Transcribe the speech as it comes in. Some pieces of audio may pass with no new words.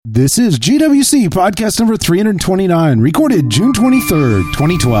This is GWC podcast number 329, recorded June 23rd,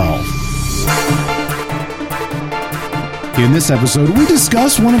 2012. In this episode, we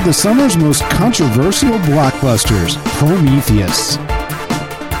discuss one of the summer's most controversial blockbusters, Prometheus.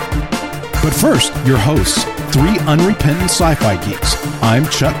 But first, your hosts, three unrepentant sci-fi geeks. I'm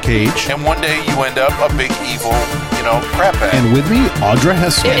Chuck Cage. And one day you end up a big evil, crap bag. And with me, Audra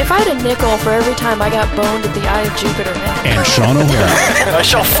Heston. If I had a nickel for every time I got boned at the Eye of Jupiter, man. And Sean O'Hara. I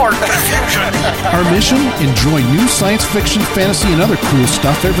shall fart confusion. Our mission, enjoy new science fiction, fantasy, and other cool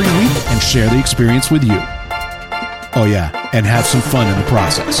stuff every week and share the experience with you. Oh yeah, and have some fun in the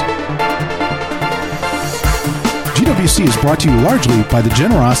process. GWC is brought to you largely by the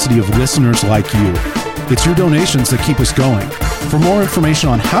generosity of listeners like you. It's your donations that keep us going. For more information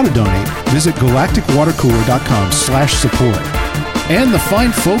on how to donate, visit galacticwatercooler.com/support. And the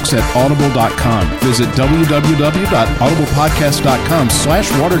fine folks at audible.com. Visit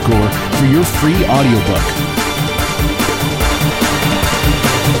www.audiblepodcast.com/watercooler for your free audiobook.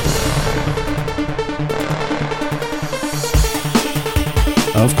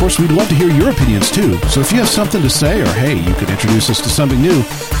 Of course, we'd love to hear your opinions too. So if you have something to say, or hey, you could introduce us to something new,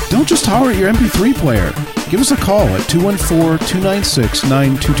 don't just holler at your MP3 player. Give us a call at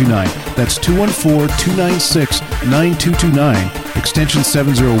 214-296-9229. That's 214-296-9229, extension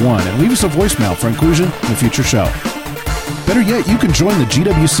 701, and leave us a voicemail for inclusion in a future show. Better yet, you can join the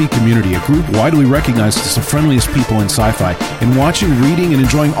GWC community, a group widely recognized as the friendliest people in sci-fi, and watching, reading, and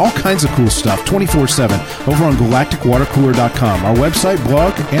enjoying all kinds of cool stuff 24/7 over on galacticwatercooler.com, our website,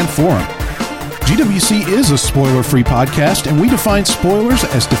 blog, and forum. GWC is a spoiler-free podcast, and we define spoilers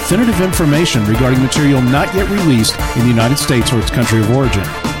as definitive information regarding material not yet released in the United States or its country of origin.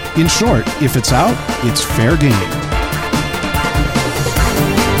 In short, if it's out, it's fair game.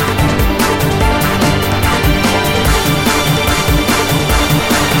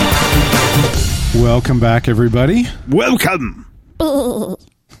 Welcome back, everybody. Welcome.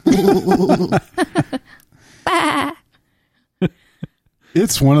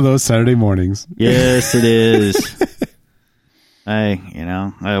 It's one of those Saturday mornings. Yes, it is. Hey,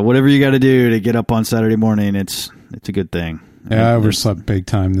 whatever you got to do to get up on Saturday morning, it's a good thing. Yeah, I overslept big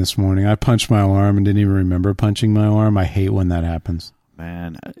time this morning. I punched my alarm and didn't even remember punching my alarm. I hate when that happens.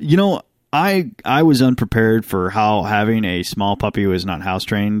 Man, I was unprepared for how having a small puppy who is not house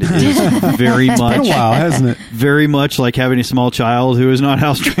trained is very much. It's been a while, hasn't it? Very much like having a small child who is not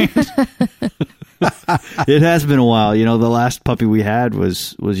house trained. It has been a while. The last puppy we had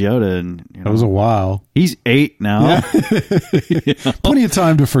was Yoda, and that was a while. He's 8 now. Yeah. Plenty of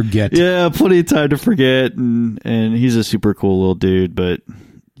time to forget. Yeah, plenty of time to forget, and he's a super cool little dude. But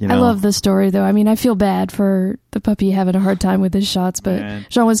I love the story, though. I mean, I feel bad for the puppy having a hard time with his shots, but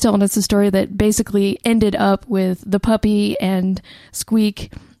Sean was telling us a story that basically ended up with the puppy and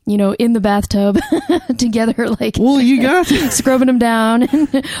Squeak, in the bathtub together, you got scrubbing him down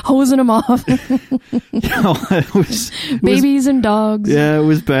and hosing him off. Babies and dogs. Yeah, it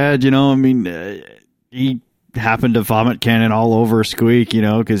was bad. He happened to vomit cannon all over Squeak,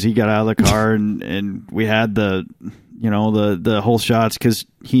 because he got out of the car and we had the whole shots because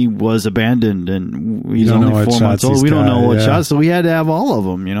he was abandoned and he's only 4 months old. We don't know what shots, so we had to have all of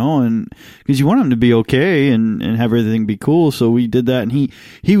them, and because you want him to be okay and have everything be cool. So we did that, and he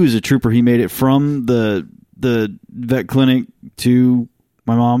was a trooper. He made it from the vet clinic to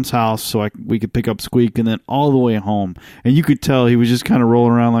my mom's house so we could pick up Squeak, and then all the way home. And you could tell he was just kind of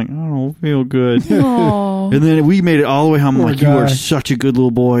rolling around like, I don't feel good. And then we made it all the way home. You are such a good little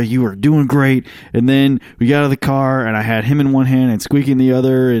boy. You are doing great. And then we got out of the car, and I had him in one hand and Squeak in the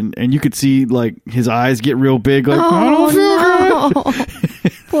other, and you could see his eyes get real big. I don't feel good.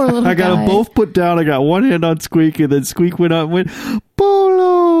 Poor little I got them both put down. I got one hand on Squeak, and then Squeak went up and went,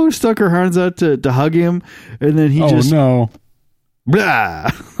 Bolo! Stuck her hands out to hug him, and then he just... Oh, no.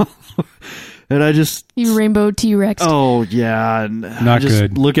 Blah! And I just... You rainbow T-Rex. Oh, yeah. And Not I just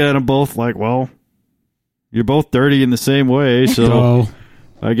good. Look at them both like, well, you're both dirty in the same way, so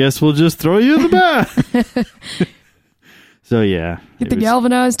I guess we'll just throw you in the bath. So, yeah. Get the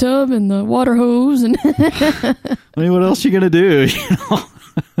galvanized tub and the water hose. And I mean, what else are you going to do?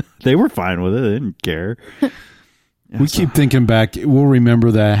 They were fine with it. They didn't care. We keep thinking back. We'll remember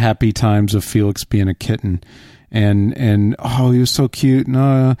the happy times of Felix being a kitten. and oh, he was so cute.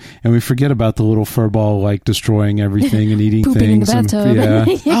 And we forget about the little furball like destroying everything and eating pooping things. In the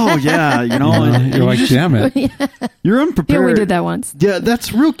bathtub. Oh yeah, and you're like, damn it. You're unprepared. Yeah, we did that once. Yeah,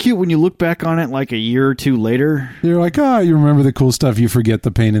 that's real cute when you look back on it like a year or two later. You're like, you remember the cool stuff. You forget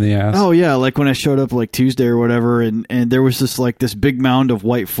the pain in the ass. Oh yeah, like when I showed up like Tuesday or whatever, and there was this big mound of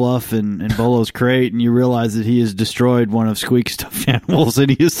white fluff in Bolo's crate, and you realize that he has destroyed one of Squeak's stuffed animals, and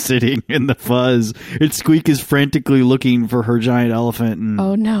he is sitting in the fuzz. And Squeak is frantically looking for her giant elephant. And,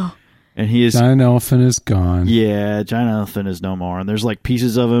 oh no. And he is giant elephant is gone. Yeah, giant elephant is no more, and there's like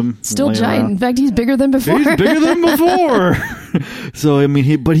pieces of him still giant. around. In fact, he's bigger than before. He's bigger than before. So I mean,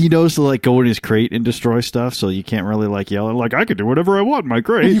 he knows to like go in his crate and destroy stuff. So you can't really like yell like I can do whatever I want in my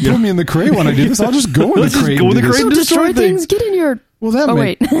crate. You put me in the crate when I do this. I'll just go in the crate. Go in the crate and destroy things. Get in your. Well, that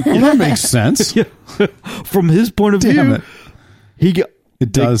wait. Well, that makes sense. Yeah. From his point of view,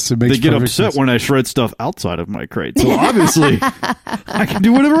 It does. They get upset sense. when I shred stuff outside of my crate. So obviously, I can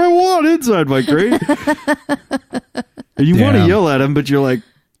do whatever I want inside my crate. And you want to yell at him, but you're like,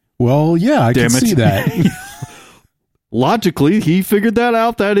 well, yeah, I can see that. Logically, he figured that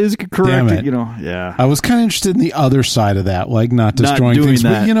out. That is correct. Yeah. I was kind of interested in the other side of that, like not destroying things.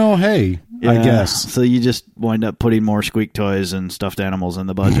 That. But, hey, I guess. So you just wind up putting more Squeak toys and stuffed animals in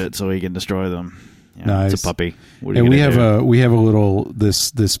the budget so he can destroy them. Yeah, nice. It's a puppy. And we have a little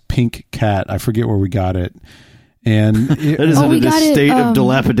this pink cat. I forget where we got it. And that is in a state of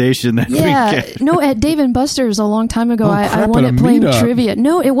dilapidation. That no, at Dave & Buster's a long time ago. I won it playing trivia.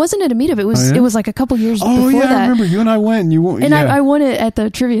 No, it wasn't at a meetup. It was it was like a couple years before that. I remember you and I went. And I won it at the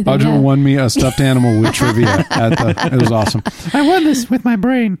trivia thing. Audra won me a stuffed animal with trivia. It was awesome. I won this with my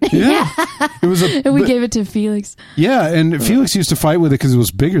brain. Yeah, it was. And we gave it to Felix. Yeah, and Felix used to fight with it because it was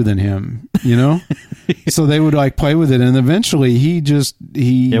bigger than him. So they would like play with it, and eventually he.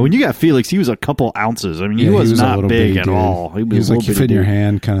 Yeah, when you got Felix, he was a couple ounces. I mean, he was not big at all. He was like you fit in your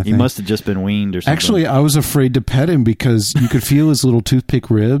hand kind of thing. He must have just been weaned or something. Actually, I was afraid to pet him because you could feel his little toothpick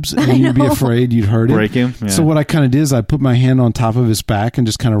ribs, and you'd be afraid you'd hurt him. Break him. Yeah. So what I kind of did is I put my hand on top of his back and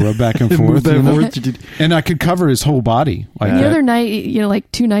just kind of rub back and forth, and I could cover his whole body. Like the other night,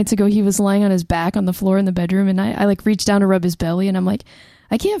 like 2 nights ago, he was lying on his back on the floor in the bedroom, and I like reached down to rub his belly, and I'm like,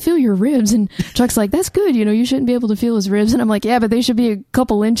 I can't feel your ribs. And Chuck's like, that's good. You shouldn't be able to feel his ribs. And I'm like, yeah, but they should be a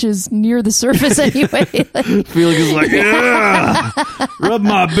couple inches near the surface anyway. Felix is like, yeah, rub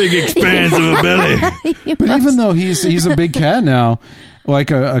my big expansive belly. But even though he's a big cat now,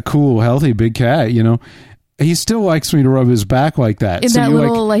 like a cool, healthy big cat, he still likes me to rub his back like that. In that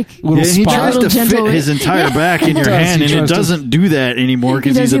little little spot. He tries to fit his entire back in your hand, and it doesn't do that anymore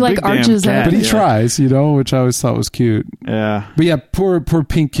because he's a big damn cat. But he tries, which I always thought was cute. Yeah. But yeah, poor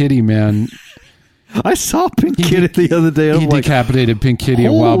Pink Kitty, man. I saw Pink Kitty the other day. He decapitated Pink Kitty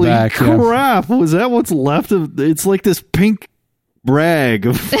a while back. Holy crap! Was that what's left of? It's like this pink rag.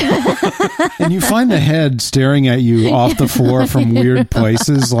 And you find the head staring at you off the floor from weird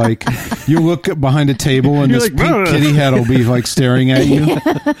places. Like you look behind a table and you're this like, pink kitty head will be like staring at you.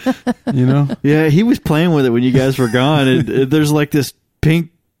 Yeah, he was playing with it when you guys were gone. And there's like this pink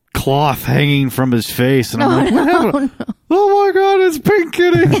cloth hanging from his face, and I'm like, what happened? No. Oh my god, it's Pink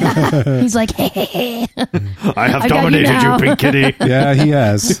Kitty. He's like, hey. I have dominated you, Pink Kitty. Yeah, he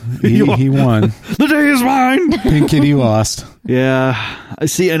has. He won. The day is mine. Pink Kitty lost. Yeah, I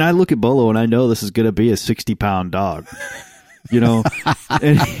see, and I look at Bolo, and I know this is going to be a 60-pound dog.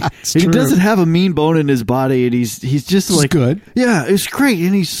 And he doesn't have a mean bone in his body, and he's just like good. Yeah, it's great,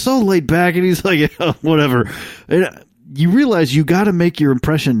 and he's so laid back, and he's like, whatever. And you realize you got to make your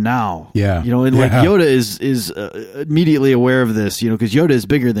impression now. Yeah. Like Yoda is immediately aware of this, because Yoda is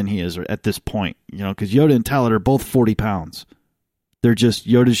bigger than he is at this point, because Yoda and Talit are both 40 pounds. They're just,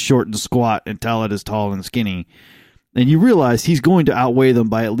 Yoda's short and squat, and Talit is tall and skinny. And you realize he's going to outweigh them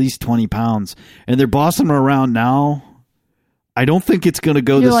by at least 20 pounds. And they're bossing him around now. I don't think it's going to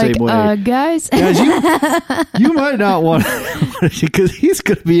go same way. Guys, you might not want because he's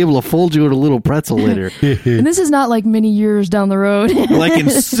going to be able to fold you in a little pretzel later. And this is not like many years down the road. Like in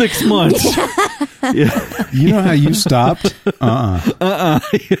 6 months. Yeah. You know how you stopped?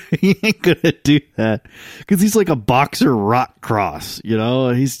 He ain't going to do that because he's like a boxer rock cross,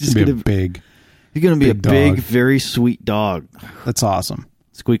 He's just going to be big. He's going to be a big, very sweet dog. That's awesome.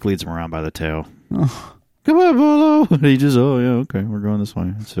 Squeak leads him around by the tail. Oh. Come on, Bolo. And he just, okay, we're going this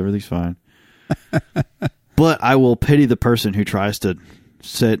way. Everything's fine. But I will pity the person who tries to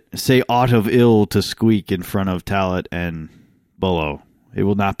say aught of ill to Squeak in front of Talit and Bolo. It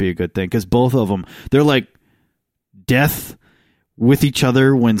will not be a good thing because both of them, they're like death with each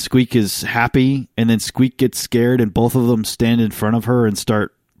other when Squeak is happy, and then Squeak gets scared, and both of them stand in front of her and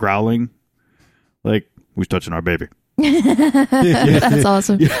start growling. Like, Who's touching our baby? That's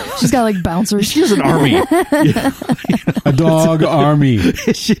awesome. She's got like bouncers. She has an army. A dog army.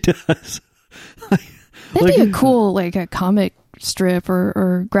 She does. That'd be a cool, like a comic strip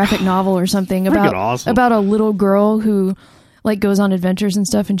or graphic novel or something about awesome. About a little girl who like goes on adventures and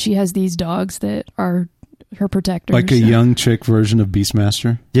stuff, and she has these dogs that are her protectors. Like a young chick version of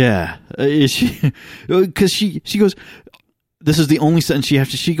Beastmaster. Yeah, because she goes. This is the only sentence she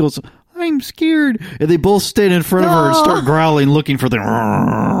has to. She goes, "I'm scared," and they both stand in front of her and start growling, looking for the,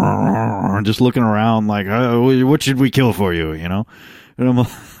 just looking around like, "What should we kill for you?" You know. And I'm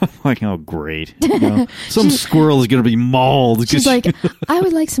like, oh, great. You know, some squirrel is going to be mauled. She's like, I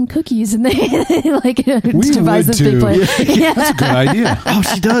would like some cookies. And they like we devise this big plan. Yeah. That's a good idea. Oh,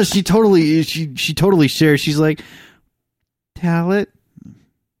 she does. She totally shares. She's like, Talent,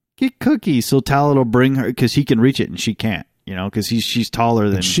 get cookies. So Talent will bring her, because he can reach it and she can't. You know, because she's taller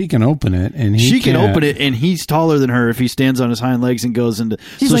than... She can open it, and she can open it, and he's taller than her if he stands on his hind legs and goes into...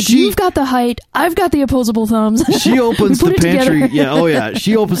 She's like, you've got the height, I've got the opposable thumbs. She opens the pantry... Yeah, oh yeah.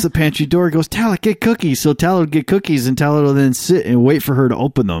 She opens the pantry door and goes, Talent, get cookies. So Talent will get cookies, and Talent will then sit and wait for her to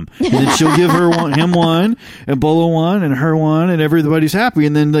open them. And then she'll give him one, and Bolo one, and her one, and everybody's happy,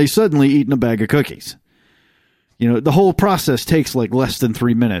 and then they suddenly eating a bag of cookies. You know, the whole process takes like less than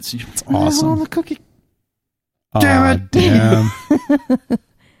 3 minutes. It's awesome. The cookie... Damn it. Damn.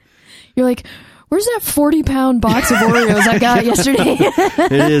 You're like, where's that 40-pound box of Oreos I got yesterday?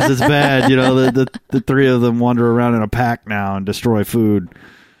 It is. It's bad. You know, the three of them wander around in a pack now and destroy food.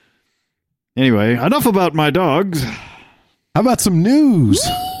 Anyway, enough about my dogs. How about some news?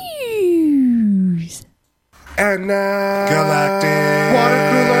 And now, Galactic Water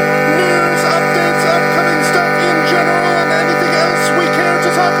Cooler news, updates, upcoming stuff in general, and anything else we care to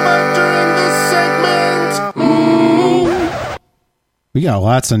talk about during this segment. We got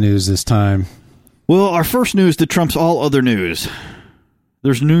lots of news this time. Well, our first news that trumps all other news.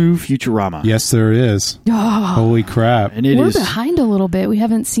 There's new Futurama. Yes, there is. Oh, holy crap. And we're behind a little bit. We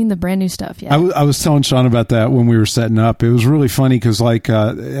haven't seen the brand new stuff yet. I was telling Sean about that when we were setting up. It was really funny because, like,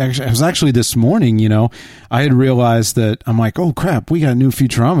 it was actually this morning, you know, I had realized that I'm like, oh, crap, we got new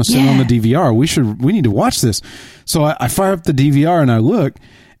Futurama sitting on the DVR. We need to watch this. So I fire up the DVR and I look.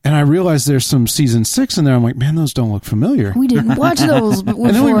 And I realized there's some season 6 in there. I'm like, man, those don't look familiar. We didn't watch those before.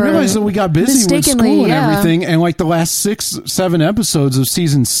 And then we realized that we got busy with school and everything. And like the last 6-7 episodes of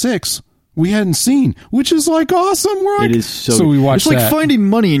season 6, we hadn't seen, which is like awesome. We're like, it is so we watched that. It's like finding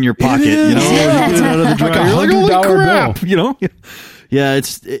money in your pocket. You know, you get it out of the dryer. Like a $100 bill. You know, yeah,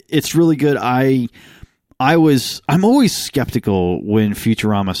 it's really good. I'm always skeptical when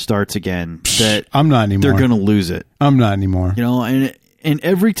Futurama starts again that I'm not anymore. They're going to lose it. I'm not anymore. You know, and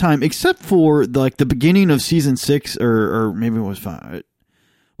every time, except for like the beginning of season 6, or maybe it was 5,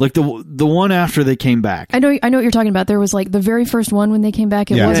 like the one after they came back. I know what you're talking about. There was like the very first one when they came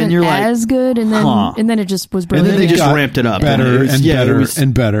back. It wasn't as good, and then it just was brilliant. And then they just ramped it up, better and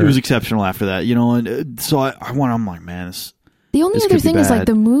better. It was exceptional after that, you know. And so I'm like, man, the only other thing is like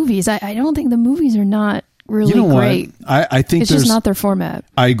the movies. I don't think the movies are not really great. I think it's just not their format.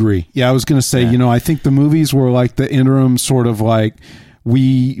 I agree. Yeah, I was going to say, you know, I think the movies were like the interim sort of like,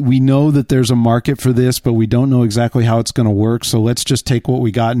 we know that there's a market for this, but we don't know exactly how it's going to work. So let's just take what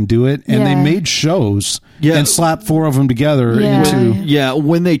we got and do it. And they made shows and slap 4 of them together into. Yeah,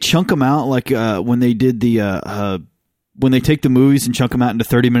 when they chunk them out, like when they did the when they take the movies and chunk them out into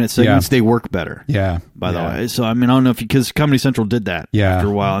 30-minute segments, they work better. Yeah. By the way, so I mean, I don't know because Comedy Central did that after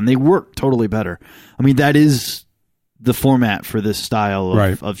a while, and they work totally better. I mean, that is the format for this style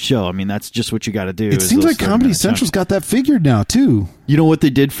of show. I mean, that's just what you got to do. It seems like Comedy Central's got that figured now, too. You know what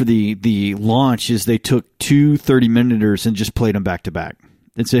they did for the launch is they took 2 30-minuters and just played them back to back.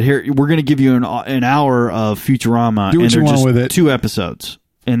 And said, here, we're going to give you an hour of Futurama. Do what you want with it. 2 episodes.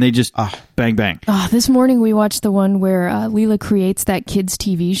 And they just bang, bang. This morning we watched the one where Leela creates that kids'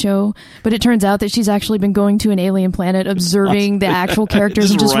 TV show, but it turns out that she's actually been going to an alien planet, observing the actual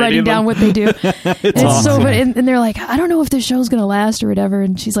characters and just writing down what they do. It's awesome. So funny. And they're like, I don't know if this show's going to last or whatever.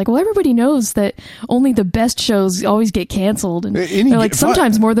 And she's like, well, everybody knows that only the best shows always get canceled. And they're like,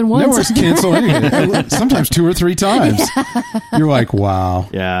 sometimes more than once. Networks cancel anything. Sometimes 2 or 3 times. Yeah. You're like, wow.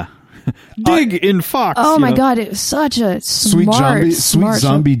 Yeah. Dig in Fox. Oh my God! It was such a sweet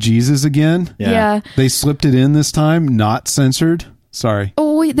zombie Jesus again. Yeah, they slipped it in this time, not censored. Sorry.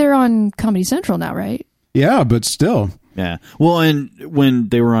 Oh wait, they're on Comedy Central now, right? Yeah, but still. Yeah. Well, and when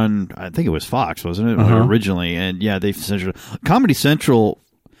they were on, I think it was Fox, wasn't it, originally? And yeah, they censored Comedy Central.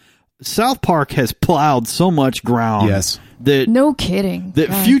 South Park has plowed so much ground. Yes. That no kidding. That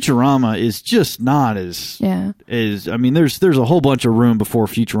God. Futurama is just not as I mean, there's a whole bunch of room before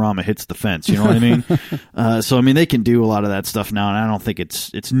Futurama hits the fence. You know what I mean? So I mean, they can do a lot of that stuff now, and I don't think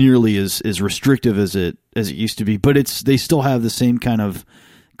it's nearly as restrictive as it used to be. But they still have the same kind of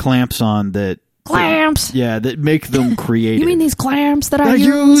clamps on that. Clamps. That make them creative. You mean these clamps that I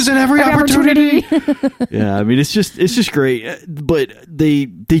use in every opportunity? Yeah, I mean it's just great. But they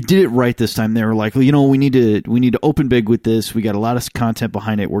did it right this time. They were like, well, you know, we need to open big with this. We got a lot of content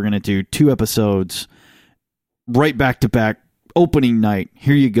behind it. We're going to do 2 episodes right back to back. Opening night.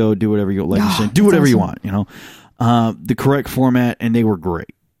 Here you go. Do whatever you like. Do whatever you want. You know, the correct format, and they were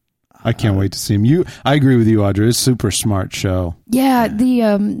great. I can't wait to see him. I agree with you, Audrey. It's a super smart show. Yeah,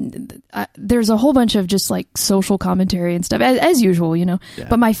 there's a whole bunch of just like social commentary and stuff as usual, you know. Yeah.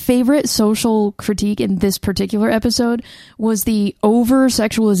 But my favorite social critique in this particular episode was the over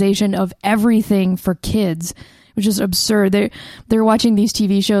sexualization of everything for kids, which is absurd. They're watching these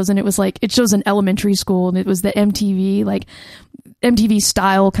TV shows, and it was like it shows an elementary school, and it was the MTV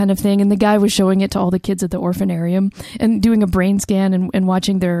style kind of thing, and the guy was showing it to all the kids at the orphanarium and doing a brain scan and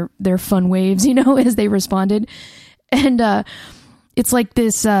watching their fun waves, you know, as they responded. And it's like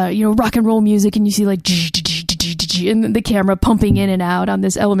this rock and roll music, and you see like and the camera pumping in and out on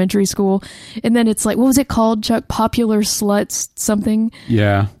this elementary school, and then it's like, what was it called, Chuck? Popular Sluts something?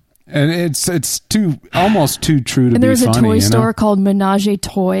 Yeah. And it's almost too true to be funny. And there's a toy store called Menage a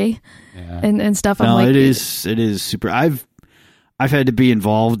Toy and stuff. No, it is super. I've had to be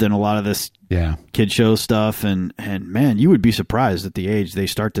involved in a lot of this kid show stuff, and man, you would be surprised at the age they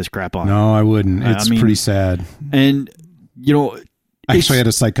start this crap on. No, I wouldn't. It's pretty sad. And, you know... I actually had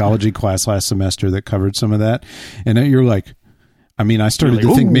a psychology class last semester that covered some of that, and you're like... I mean, I started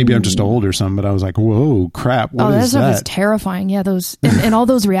to think maybe I'm just old or something, but I was like, whoa, crap, what is that? That stuff is terrifying. Yeah, those and all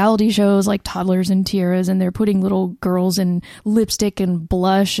those reality shows like Toddlers and Tiaras, and they're putting little girls in lipstick and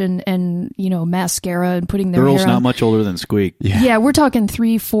blush and you know, mascara and putting their girls hair on. Not much older than Squeak. Yeah, we're talking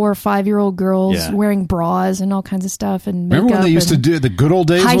 3, 4, 5-year-old girls wearing bras and all kinds of stuff and makeup. Remember when they used to do the good old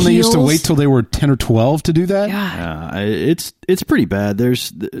days when they used to wait till they were 10 or 12 to do that? Yeah, it's pretty bad.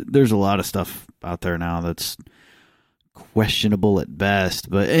 There's a lot of stuff out there now that's questionable at best,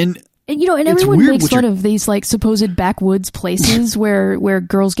 but and everyone makes fun of these like supposed backwoods places where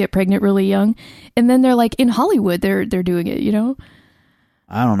girls get pregnant really young, and then they're like in Hollywood they're doing it, you know.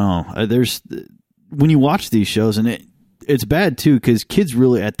 I don't know. There's when you watch these shows, and it's bad too, because kids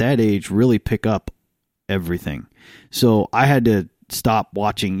really at that age really pick up everything. So I had to stop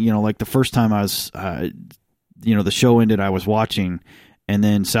watching. You know, like the first time I was, the show ended, I was watching. And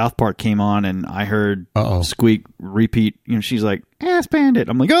then South Park came on, and I heard Squeak repeat. You know, she's like, "Ass Bandit."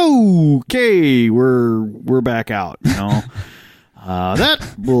 I'm like, "Okay, we're back out." You know,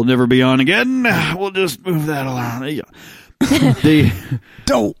 that will never be on again. We'll just move that along.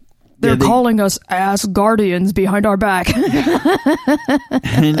 They're calling us ass guardians behind our back.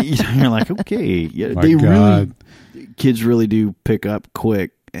 And you're like, okay, kids really do pick up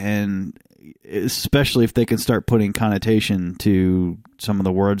quick, and especially if they can start putting connotation to some of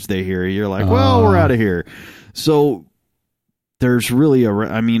the words they hear, you're like, well, we're out of here. So there's really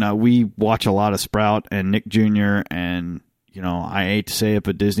we watch a lot of Sprout and Nick Jr. and, you know, I hate to say it,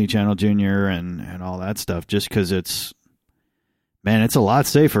 but Disney Channel Jr. and all that stuff, just because it's a lot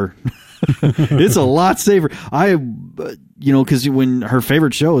safer. It's a lot safer. Because when her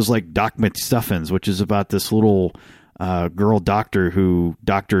favorite show is like Doc McStuffins, which is about this little girl doctor who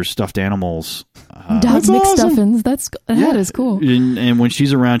doctors stuffed animals. Doc McStuffins. That is cool. And when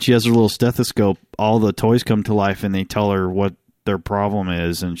she's around, she has her little stethoscope. All the toys come to life, and they tell her what their problem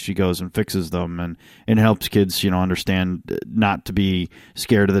is, and she goes and fixes them, and it helps kids, understand not to be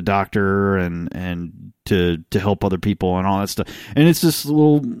scared of the doctor and to help other people and all that stuff. And it's this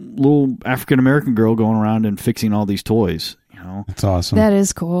little African American girl going around and fixing all these toys. That's awesome. That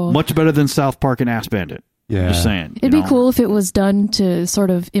is cool. Much better than South Park and Ass Bandit. Yeah. Just saying. It'd be cool if it was done to sort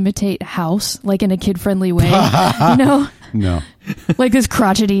of imitate House, like in a kid-friendly way. No. Like this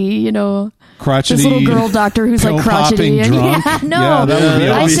crotchety, this little girl doctor who's like crotchety. And, drunk. Yeah, that would be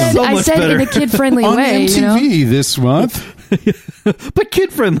awesome. I said in a kid-friendly on way. MTV this month. But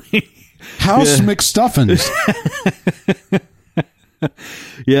kid-friendly. House McStuffins.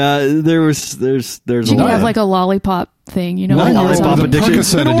 Yeah, there's you can have like a lollipop thing, lollipop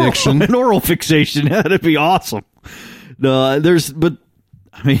addiction, addiction, an oral fixation. That'd be awesome. No, there's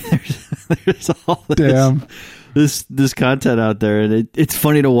all this content out there, and it's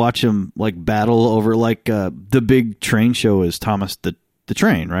funny to watch them like battle over like the big train show is Thomas the the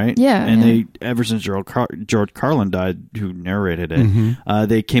train, right? Yeah. And they, ever since George Carlin died, who narrated it,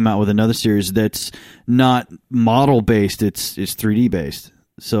 they came out with another series that's not model based, it's 3D based.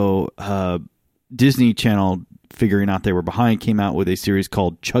 So Disney Channel, figuring out they were behind, came out with a series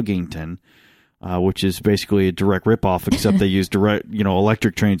called Chuggington, which is basically a direct ripoff, except they use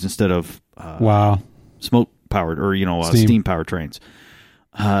electric trains instead of smoke powered or steam powered trains.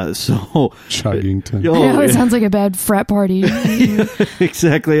 So Chuggington. It sounds like a bad frat party.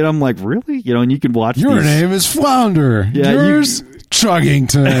 Exactly. And I'm like, really? And you can watch Your name is Flounder. Yeah, yours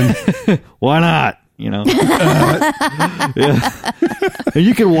Chuggington. Why not? Yeah. And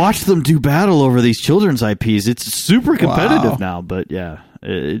you can watch them do battle over these children's IPs. It's super competitive now, but yeah,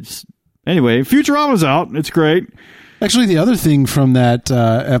 it's anyway, Futurama's out. It's great. Actually, the other thing from that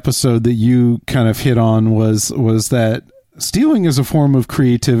episode that you kind of hit on was that stealing is a form of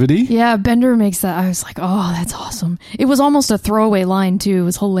creativity. Yeah, Bender makes that. I was like, oh, that's awesome. It was almost a throwaway line, too. It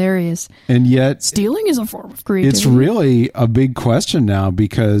was hilarious. And yet, stealing is a form of creativity. It's really a big question now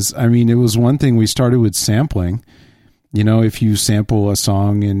because, I mean, it was one thing we started with sampling. If you sample a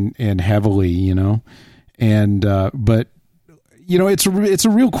song and heavily, and but it's a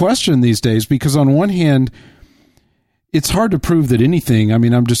real question these days because on one hand, it's hard to prove that anything, I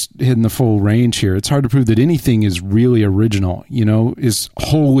mean, I'm just hitting the full range here. It's hard to prove that anything is really original, is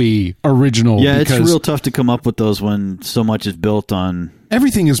wholly original. Yeah, it's real tough to come up with those when so much is built on...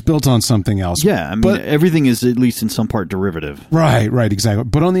 Everything is built on something else. Yeah, I mean, everything is at least in some part derivative. Right, exactly.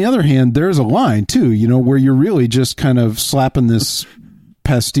 But on the other hand, there's a line, too, where you're really just kind of slapping this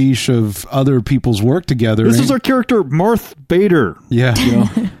pastiche of other people's work together. This is our character, Marth Bader. Yeah.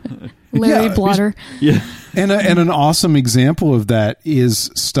 Larry Blotter. Yeah. And an awesome example of that is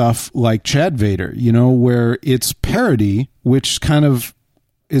stuff like Chad Vader, where it's parody, which kind of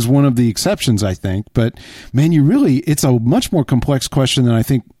is one of the exceptions, I think. But man, it's a much more complex question than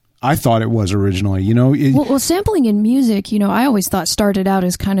I thought it was originally. Well, sampling in music, I always thought started out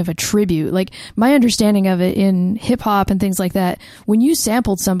as kind of a tribute. Like my understanding of it in hip hop and things like that, when you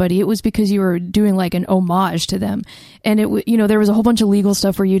sampled somebody, it was because you were doing like an homage to them. And there was a whole bunch of legal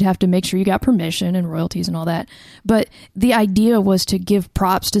stuff where you'd have to make sure you got permission and royalties and all that. But the idea was to give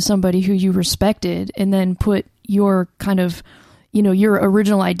props to somebody who you respected and then put your kind of, your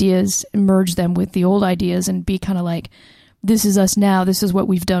original ideas, merge them with the old ideas and be kind of like, this is us now. This is what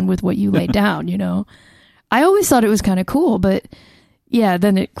we've done with what you laid down, I always thought it was kind of cool, but yeah,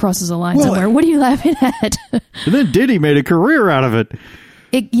 then it crosses a line somewhere. What are you laughing at? And then Diddy made a career out of it.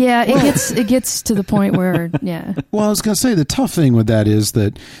 It gets to the point where, yeah. Well, I was going to say the tough thing with that is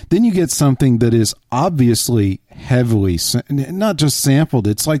that then you get something that is obviously heavily, not just sampled,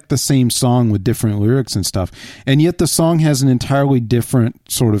 it's like the same song with different lyrics and stuff. And yet the song has an entirely different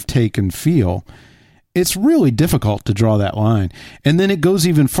sort of take and feel. It's really difficult to draw that line. And then it goes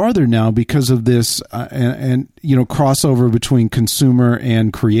even farther now because of this crossover between consumer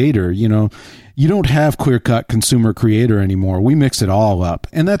and creator. You don't have clear-cut consumer creator anymore. We mix it all up.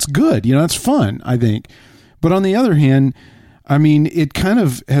 And that's good. That's fun, I think. But on the other hand, I mean, it kind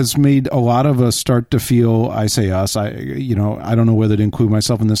of has made a lot of us start to feel, I say us, I don't know whether to include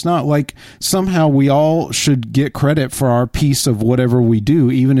myself in this, not like somehow we all should get credit for our piece of whatever we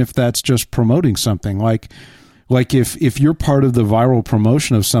do, even if that's just promoting something. Like if you're part of the viral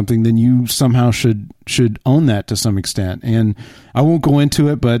promotion of something, then you somehow should own that to some extent. And I won't go into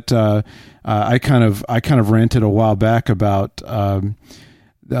it, but I kind of ranted a while back about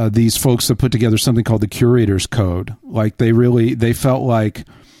these folks that put together something called the Curator's Code. Like they felt like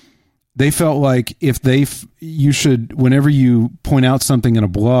if you should, whenever you point out something in a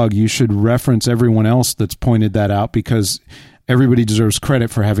blog, you should reference everyone else that's pointed that out because everybody deserves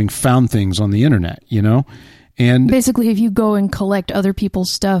credit for having found things on the internet, And basically, if you go and collect other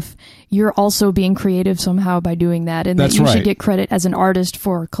people's stuff, you're also being creative somehow by doing that, and that you should get credit as an artist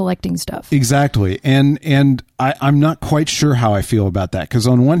for collecting stuff. Exactly, and I'm not quite sure how I feel about that because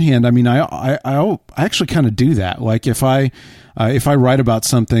on one hand, I mean, I actually kind of do that. Like if I write about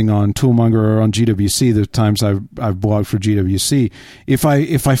something on Toolmonger or on GWC, the times I've blogged for GWC, if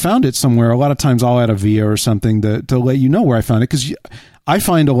I found it somewhere, a lot of times I'll add a via or something to let you know where I found it because I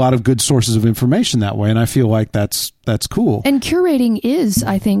find a lot of good sources of information that way, and I feel like that's cool. And curating is,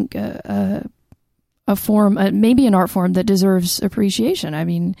 I think, a form, maybe an art form that deserves appreciation. I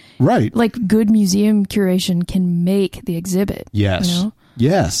mean, right? Like good museum curation can make the exhibit. Yes,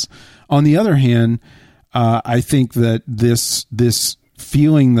 yes. On the other hand, I think that this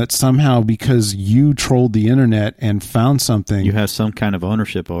feeling that somehow because you trolled the internet and found something, you have some kind of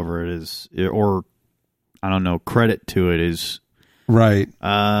ownership over or I don't know, credit to it is. Right.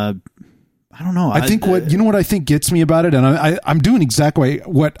 I don't know. I think what I think gets me about it, and I'm doing exactly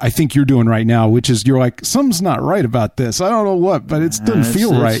what I think you're doing right now, which is you're like, something's not right about this. I don't know what, but it doesn't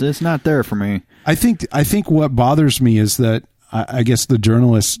feel right. It's not there for me. I think what bothers me is that I guess the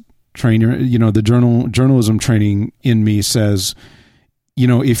journalist trainer, the journalism training in me says,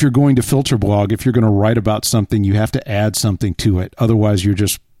 if you're going to filter blog, if you're going to write about something, you have to add something to it. Otherwise, you're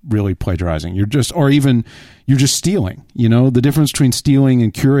just really plagiarizing. You're just stealing. The difference between stealing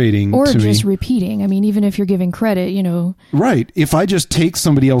and curating, or just repeating. I mean, even if you're giving credit, right. If I just take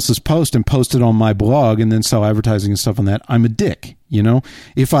somebody else's post and post it on my blog and then sell advertising and stuff on that, I'm a dick.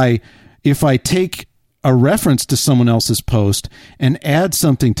 If I take a reference to someone else's post and add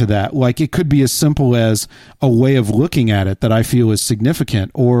something to that, like it could be as simple as a way of looking at it that I feel is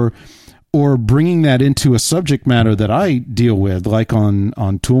significant, or bringing that into a subject matter that I deal with, like on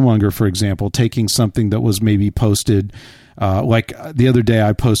Toolmonger, for example, taking something that was maybe posted, like the other day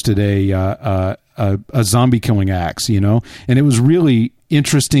I posted a zombie killing axe, and it was really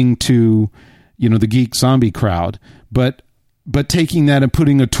interesting to, the geek zombie crowd, but taking that and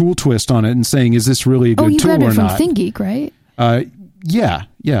putting a tool twist on it and saying, is this really a good tool or not? Oh, you got it from ThinkGeek, right?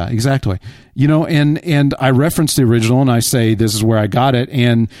 Yeah, exactly. And I reference the original and I say, this is where I got it.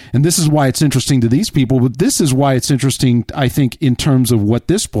 And this is why it's interesting to these people, but this is why it's interesting, I think, in terms of what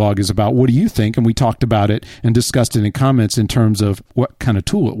this blog is about. What do you think? And we talked about it and discussed it in comments in terms of what kind of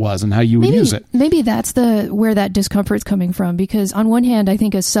tool it was and how you would use it. Maybe that's where that discomfort's coming from, because on one hand, I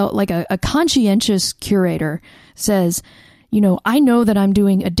think a conscientious curator says, I know that I'm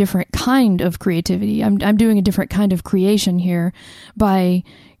doing a different kind of creativity. I'm doing a different kind of creation here by,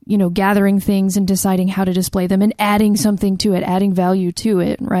 gathering things and deciding how to display them and adding something to it, adding value to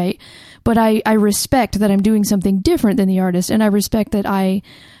it, right? But I respect that I'm doing something different than the artist, and I respect that I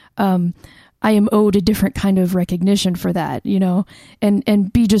am owed a different kind of recognition for that,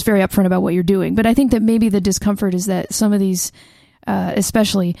 and be just very upfront about what you're doing. But I think that maybe the discomfort is that some of these,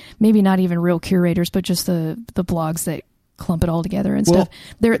 especially maybe not even real curators, but just the blogs that clump it all together and stuff.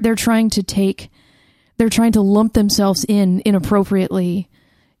 They're trying to lump themselves in inappropriately,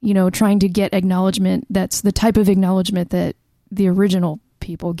 trying to get acknowledgement that's the type of acknowledgement that the original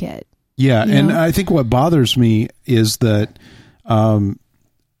people get. Yeah, and I think what bothers me is that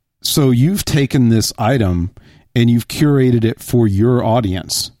so you've taken this item and you've curated it for your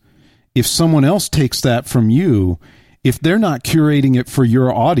audience. If someone else takes that from you, if they're not curating it for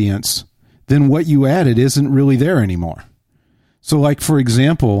your audience, then what you added isn't really there anymore. So, like, for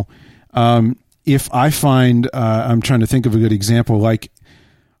example, if I find, I'm trying to think of a good example, like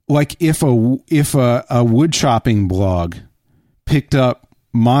if a wood chopping blog picked up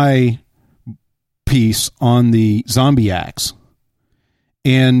my piece on the zombie axe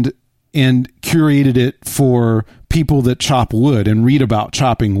and curated it for people that chop wood and read about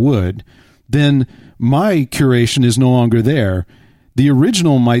chopping wood, then my curation is no longer there. The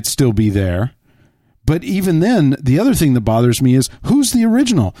original might still be there. But even then, the other thing that bothers me is who's the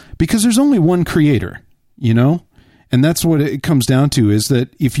original? Because there's only one creator, And that's what it comes down to, is that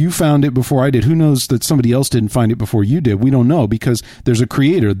if you found it before I did, who knows that somebody else didn't find it before you did? We don't know, because there's a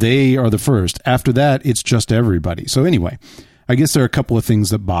creator. They are the first. After that, it's just everybody. So anyway, I guess there are a couple of things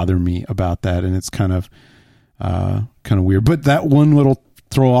that bother me about that, and it's kind of weird. But that one little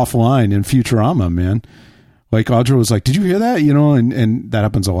throw off line in Futurama, man. Like Audra was like, did you hear that? And that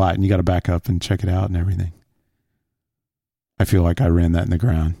happens a lot, and you got to back up and check it out and everything. I feel like I ran that in the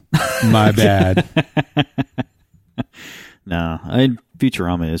ground. My bad. No,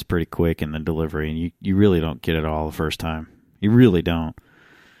 Futurama is pretty quick in the delivery, and you really don't get it all the first time. You really don't.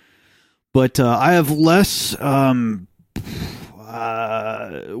 But I have less, we'll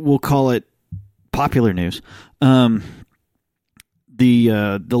call it popular news.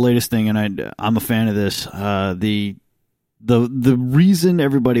 The latest thing, and I'm a fan of this. The reason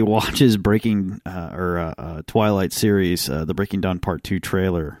everybody watches Twilight series, the Breaking Dawn Part 2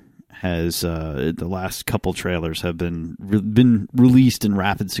 trailer has the last couple trailers have been released in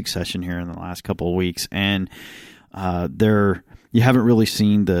rapid succession here in the last couple of weeks, and you haven't really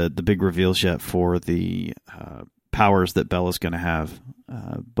seen the big reveals yet for the powers that Bella's going to have,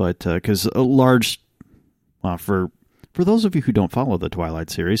 but because a large for those of you who don't follow the Twilight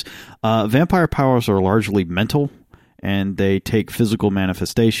series, vampire powers are largely mental, and they take physical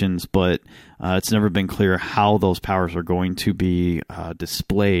manifestations, but it's never been clear how those powers are going to be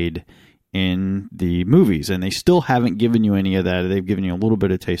displayed in the movies, and they still haven't given you any of that. They've given you a little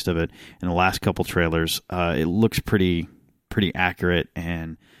bit of taste of it in the last couple trailers. It looks pretty accurate,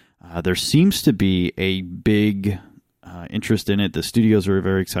 and there seems to be a big interest in it. The studios are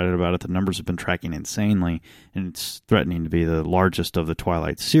very excited about it. The numbers have been tracking insanely, and it's threatening to be the largest of the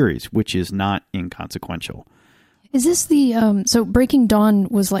Twilight series, which is not inconsequential. Is this the so Breaking Dawn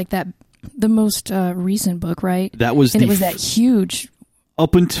was like that, the most recent book, right? That was, and it was that huge.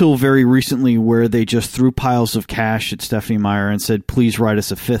 Up until very recently, where they just threw piles of cash at Stephanie Meyer and said, "Please write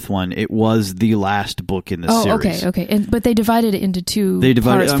us a fifth one." It was the last book in the series. Okay. But they divided it into two. They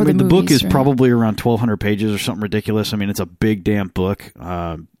divided. Parts I for mean, the book movies, is right? probably around 1,200 pages or something ridiculous. I mean, it's a big damn book.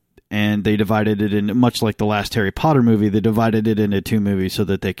 And they divided it in, much like the last Harry Potter movie, they divided it into two movies so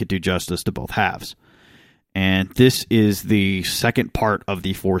that they could do justice to both halves. And this is the second part of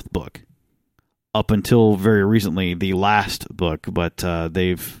the fourth book. Up until very recently, the last book, but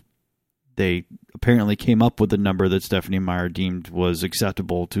they apparently came up with a number that Stephanie Meyer deemed was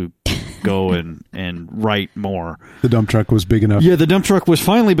acceptable to go and write more. The dump truck was big enough. Yeah, the dump truck was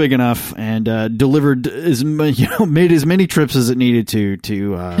finally big enough and delivered made as many trips as it needed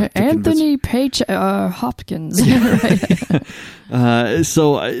to Anthony Page Hopkins.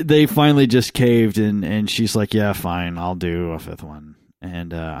 So they finally just caved, and she's like, "Yeah, fine, I'll do a fifth one."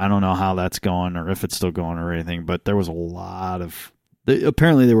 And I don't know how that's going or if it's still going or anything, but there was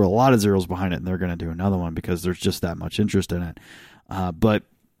apparently there were a lot of zeros behind it, and they're going to do another one because there's just that much interest in it. The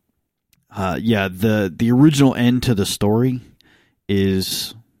original end to the story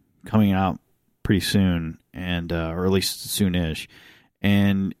is coming out pretty soon, and or at least soonish,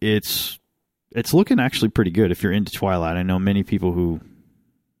 and it's looking actually pretty good if you're into Twilight. I know many people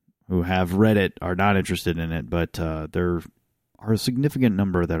who have read it are not interested in it, but there are a significant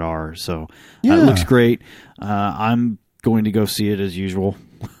number that are. So it looks great. I'm going to go see it as usual.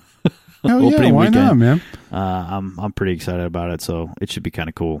 Hell yeah, why not, man? I'm pretty excited about it, so it should be kind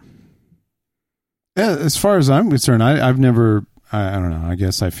of cool. Yeah, as far as I'm concerned, I've never. I don't know. I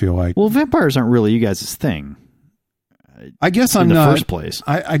guess I feel like vampires aren't really you guys' thing. I guess I'm in the not. First place.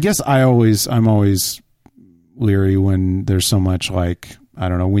 I guess I'm always leery when there's so much like I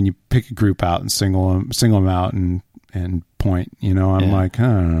don't know when you pick a group out and single them out and point. I'm like, I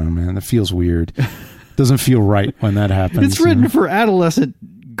don't know, man. That feels weird. Doesn't feel right when that happens. It's written for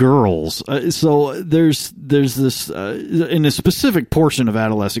adolescent girls, so there's this in a specific portion of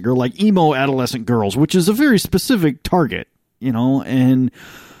adolescent girl, like emo adolescent girls, which is a very specific target, and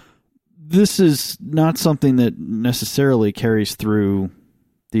this is not something that necessarily carries through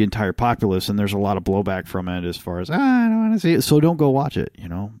the entire populace, and there's a lot of blowback from it as far as I don't want to see it, so don't go watch it,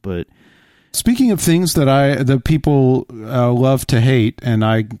 but. Speaking of things that people love to hate, and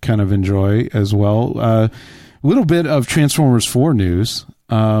I kind of enjoy as well, a little bit of Transformers 4 news.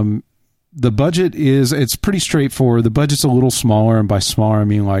 The budget it's pretty straightforward. The budget's a little smaller, and by smaller I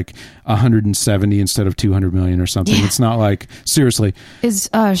mean like 170 instead of 200 million or something. Yeah. It's not like, seriously. Is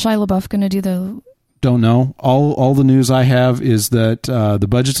Shia LaBeouf going to do the... Don't know. All the news I have is that the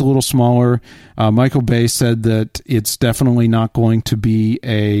budget's a little smaller. Michael Bay said that it's definitely not going to be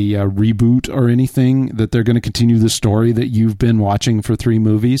a reboot or anything, that they're going to continue the story that you've been watching for 3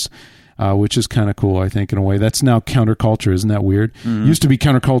 movies, which is kind of cool, I think, in a way. That's now counterculture. Isn't that weird? Mm-hmm. Used to be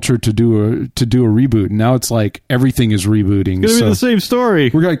counterculture to do a reboot, and now it's like everything is rebooting. It's going to be the same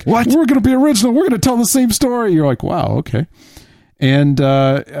story. We're like, what? We're going to be original. We're going to tell the same story. You're like, wow, okay. And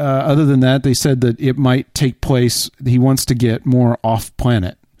other than that, they said that it might take place. He wants to get more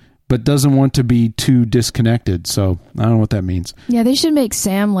off-planet, but doesn't want to be too disconnected. So I don't know what that means. Yeah, they should make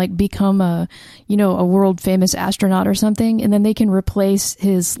Sam become a world-famous astronaut or something, and then they can replace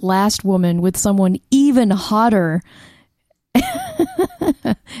his last woman with someone even hotter.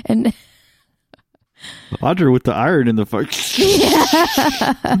 And hotter with the iron in the fire.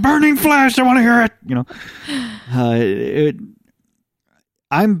 Yeah. Burning flesh. I want to hear it.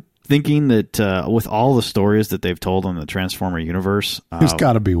 I'm thinking that with all the stories that they've told on the Transformer universe, there's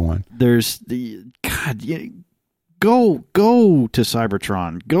got to be one. There's go to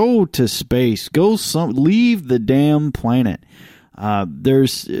Cybertron, go to space, leave the damn planet.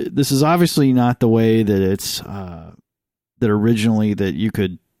 This is obviously not the way that it's that originally that you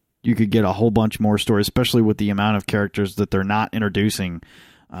could get a whole bunch more stories, especially with the amount of characters that they're not introducing.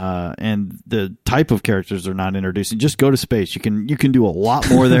 And the type of characters they're not introducing. Just go to space. You can do a lot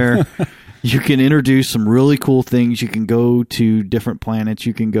more there. You can introduce some really cool things. You can go to different planets.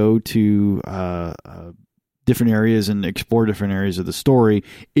 You can go to different areas and explore different areas of the story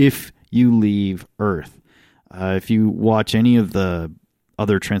if you leave Earth. If you watch any of the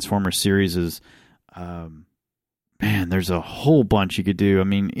other Transformers series, man, there's a whole bunch you could do. I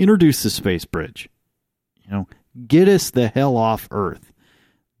mean, introduce the space bridge. Get us the hell off Earth.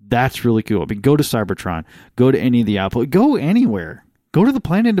 That's really cool. I mean, go to Cybertron. Go to any of the outposts. Go anywhere. Go to the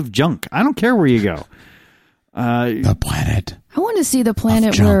planet of junk. I don't care where you go. The planet. I want to see the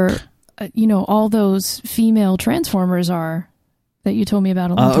planet where, all those female Transformers are that you told me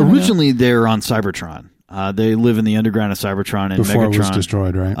about a long time originally, ago. they're on Cybertron. They live in the underground of Cybertron and Before Megatron. it was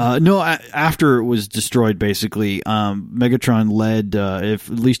destroyed, right? No, after it was destroyed, basically. Megatron led, at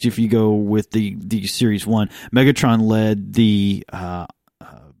least if you go with the Series 1, Megatron led the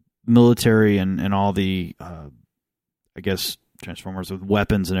military and all the, I guess, Transformers with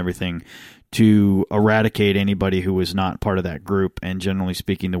weapons and everything to eradicate anybody who was not part of that group. And generally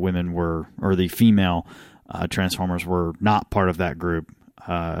speaking, the women were, or the female Transformers were not part of that group,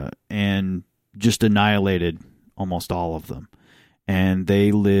 and just annihilated almost all of them. And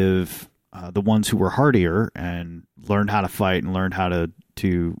they live, the ones who were hardier and learned how to fight and learned how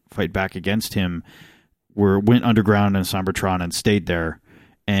to fight back against him went underground in Cybertron and stayed there,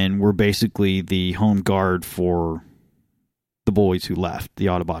 and were basically the home guard for the boys who left, the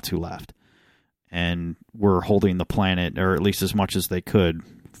Autobots who left, and were holding the planet, or at least as much as they could,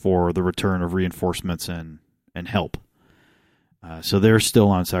 for the return of reinforcements and help. So they're still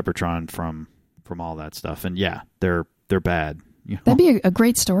on Cybertron from all that stuff, and yeah, they're bad. That'd be a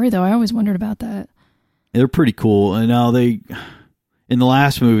great story, though. I always wondered about that. They're pretty cool. And now in the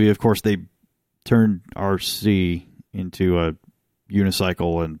last movie, of course, they turned RC into a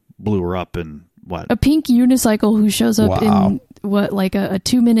unicycle and blew her up and what? A pink unicycle who shows up in what, like a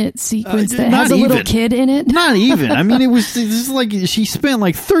 2-minute sequence that has a little kid in it? Not even. I mean, this is like she spent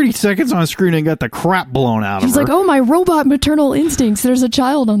like 30 seconds on screen and got the crap blown out of her. She's like, oh, my robot maternal instincts. There's a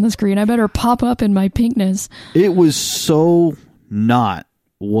child on the screen. I better pop up in my pinkness. It was so not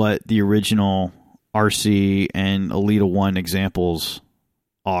what the original RC and Elita 1 examples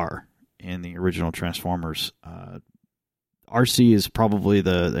are in the original Transformers. RC is probably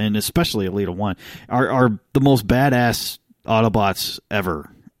and especially Elita 1, are the most badass Autobots ever.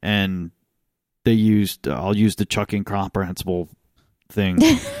 And they used, I'll use the Chuck Incomprehensible thing.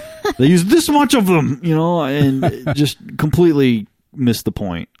 They used this much of them, and just completely missed the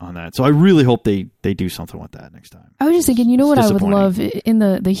point on that. So I really hope they do something with that next time. I was just thinking, what I would love in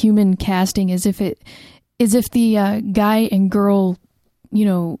the human casting is if the guy and girl,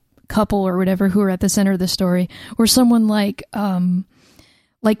 couple or whatever who are at the center of the story, or someone like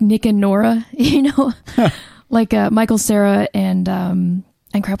Nick and Nora, like Michael Cera and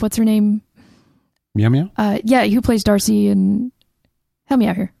crap, what's her name? Meow Meow? Yeah, who plays Darcy, and help me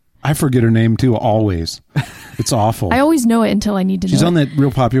out here. I forget her name too, always. It's awful. I always know it until I need to know. She's on that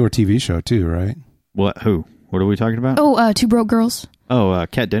real popular TV show too, right? What? Who? What are we talking about? Oh, Two Broke Girls. Oh,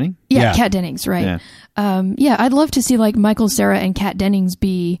 Kat Dennings? Yeah, Kat Dennings, right. Yeah. I'd love to see like Michael Cera and Kat Dennings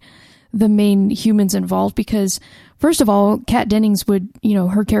be the main humans involved, because first of all, Kat Dennings would,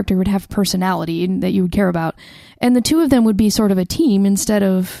 her character would have personality that you would care about. And the two of them would be sort of a team instead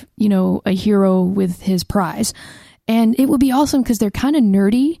of, a hero with his prize. And it would be awesome because they're kind of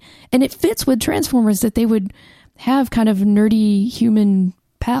nerdy, and it fits with Transformers that they would have kind of nerdy human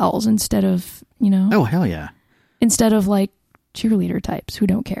pals instead of, Oh, hell yeah. Instead of like cheerleader types who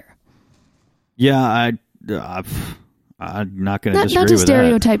don't care. Yeah, I'm not going to disagree with that. Not to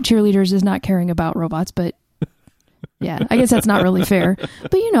stereotype cheerleaders as not caring about robots, but yeah, I guess that's not really fair.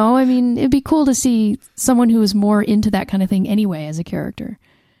 But it'd be cool to see someone who is more into that kind of thing anyway as a character.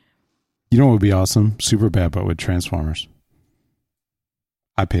 You know what would be awesome? Superbad, but with Transformers.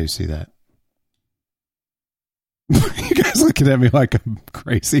 I'd pay to see that. You guys looking at me like I'm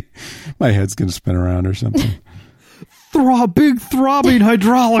crazy. My head's going to spin around or something. Big throbbing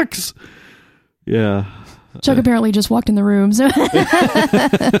hydraulics. Yeah. Chuck apparently just walked in the room. So.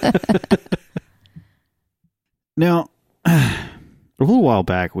 Now, a little while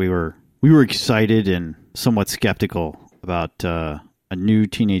back, we were excited and somewhat skeptical about a new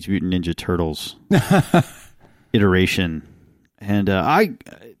Teenage Mutant Ninja Turtles iteration, and I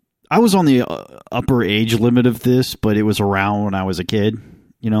was on the upper age limit of this, but it was around when I was a kid,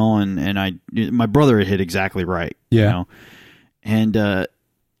 and my brother had hit exactly right, and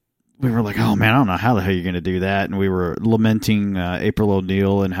we were like, oh man, I don't know how the hell you're going to do that, and we were lamenting April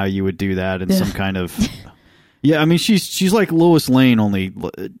O'Neil and how you would do that in some kind of, I mean she's like Lois Lane, only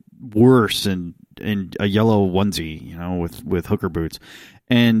worse, and a yellow onesie, with hooker boots,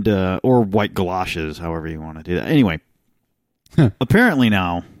 and or white galoshes, however you want to do that. Anyway, apparently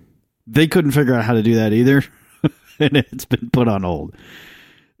now they couldn't figure out how to do that either, and it's been put on hold.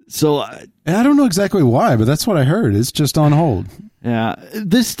 So I don't know exactly why, but that's what I heard. It's just on hold. Yeah,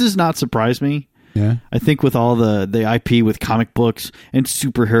 this does not surprise me. Yeah, I think with all the IP with comic books and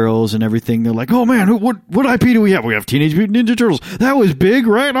superheroes and everything, they're like, oh man, what IP do we have? We have Teenage Mutant Ninja Turtles. That was big,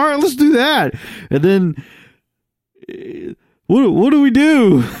 right? All right, let's do that. And then what do we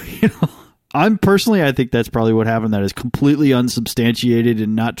do? I think that's probably what happened. That is completely unsubstantiated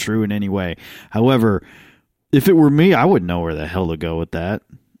and not true in any way. However, if it were me, I wouldn't know where the hell to go with that.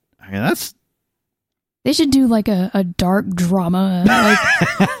 I mean, They should do like a dark drama,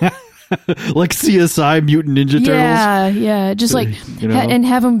 like CSI Mutant Ninja Turtles. Yeah, just like and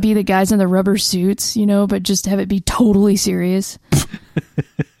have them be the guys in the rubber suits, but just have it be totally serious.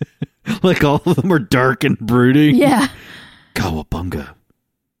 Like all of them are dark and brooding. Yeah. Cowabunga,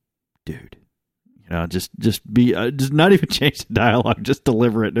 dude. Just be just not even change the dialogue, just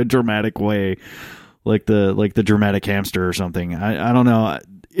deliver it in a dramatic way, like the dramatic hamster or something. I don't know.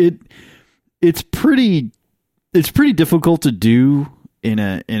 It's pretty difficult to do in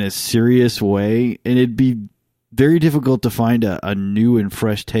a serious way, and it'd be very difficult to find a new and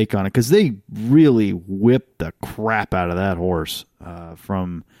fresh take on it, because they really whipped the crap out of that horse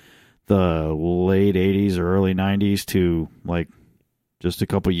from the late 80s or early 90s to like just a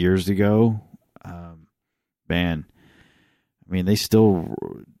couple years ago. Man, I mean, they still...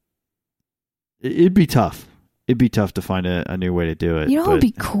 It'd be tough. It'd be tough to find a new way to do it. What would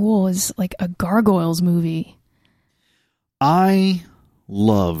be cool is like a Gargoyles movie. I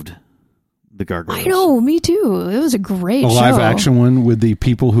loved the Gargoyles. I know, me too. It was a great show. A live action one with the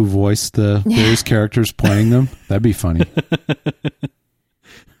people who voiced the various characters playing them. That'd be funny.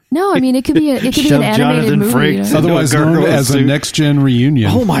 No, I mean, it could be an animated Jonathan movie. Frakes Otherwise known as a next gen reunion.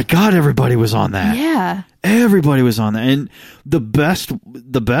 Oh my God, everybody was on that. Yeah. Everybody was on that. And the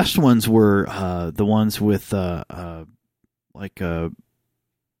best ones were the ones with I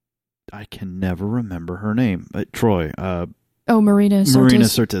can never remember her name. Troy. Marina Sirtis. Marina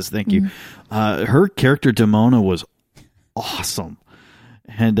Sirtis, thank you. Her character Demona was awesome.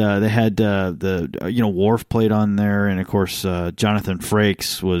 And they had Worf played on there, and of course Jonathan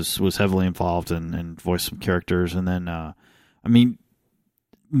Frakes was heavily involved and voiced some characters. And then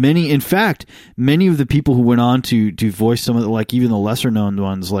many of the people who went on to voice some of the, like even the lesser known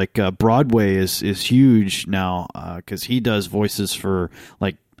ones, like Broadway is huge now because he does voices for,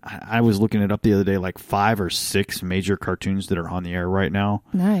 like, I was looking it up the other day, like 5 or 6 major cartoons that are on the air right now.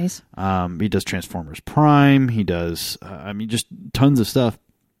 Nice. He does Transformers Prime. He does, just tons of stuff.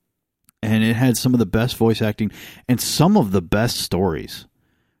 And it had some of the best voice acting and some of the best stories.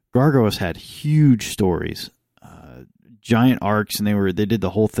 Gargoyles had huge stories, giant arcs, and they did the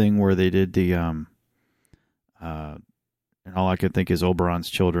whole thing where they did the, and all I could think is Oberon's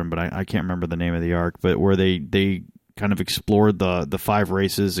Children, but I can't remember the name of the arc, but where they kind of explored the 5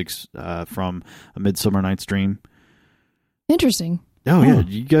 races from A Midsummer Night's Dream. Interesting. Oh, yeah.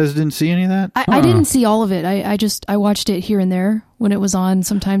 You guys didn't see any of that? I didn't see all of it. I watched it here and there when it was on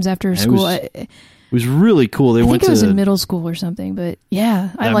sometimes after school. It was really cool. I think it was in middle school or something, but yeah,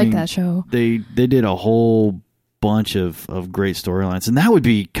 I like that show. They did a whole bunch of great storylines, and that would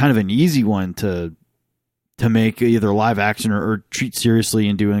be kind of an easy one to make either live action or treat seriously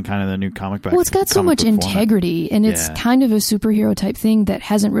and doing kind of the new comic book. Well, it's got so much integrity, and it's kind of a superhero type thing that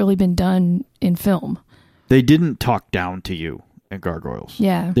hasn't really been done in film. They didn't talk down to you at Gargoyles.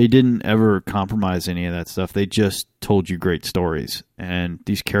 Yeah. They didn't ever compromise any of that stuff. They just told you great stories. And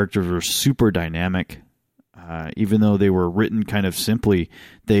these characters were super dynamic. Even though they were written kind of simply,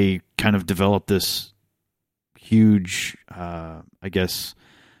 they kind of developed this huge,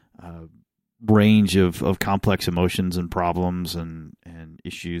 range of complex emotions and problems and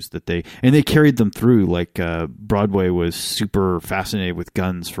issues that they carried them through. Like Broadway was super fascinated with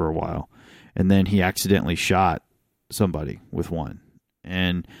guns for a while. And then he accidentally shot somebody with one,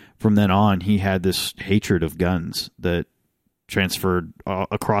 and from then on he had this hatred of guns that transferred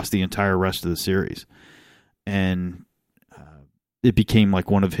across the entire rest of the series, and it became like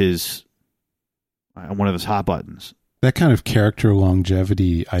one of his hot buttons. That kind of character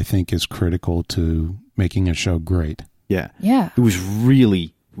longevity, I think, is critical to making a show great. Yeah, it was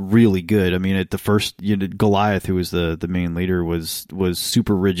really, really good. I mean, at the first, Goliath, who was the main leader, was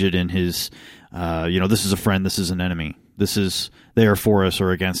super rigid in his, this is a friend, this is an enemy, they are for us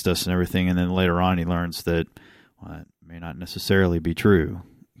or against us and everything. And then later on, he learns that that may not necessarily be true.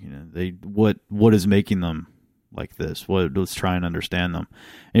 What is making them like this? Let's try and understand them.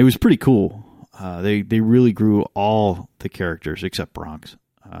 And it was pretty cool. They really grew all the characters except Bronx,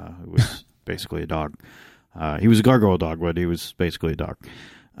 who was basically a dog. He was a gargoyle dog, but he was basically a dog.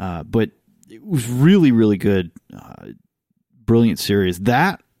 But it was really, really good. Brilliant series.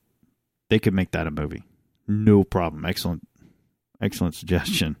 That, they could make that a movie. No problem. Excellent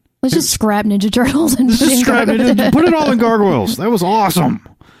suggestion. Let's just scrap Ninja Turtles and put it all in Gargoyles. That was awesome.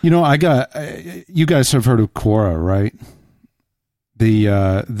 You guys have heard of Korra, right?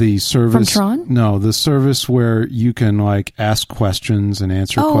 The service from Tron? No, the service where you can like ask questions and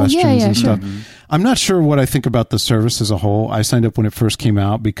answer questions and stuff. Sure. I'm not sure what I think about the service as a whole. I signed up when it first came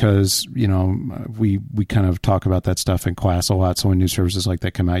out because, you know, we kind of talk about that stuff in class a lot. So when new services like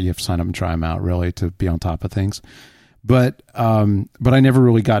that come out, you have to sign up and try them out really to be on top of things. But I never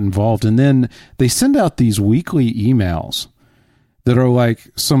really got involved. And then they send out these weekly emails that are like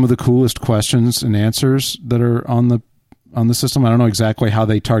some of the coolest questions and answers that are on the system. I don't know exactly how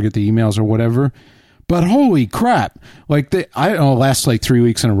they target the emails or whatever, but holy crap. Like last like 3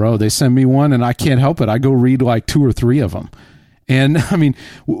 weeks in a row, they send me one and I can't help it. I go read like 2 or 3 of them. And I mean,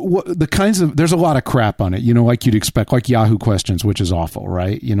 there's a lot of crap on it, you know, like you'd expect, like Yahoo questions, which is awful,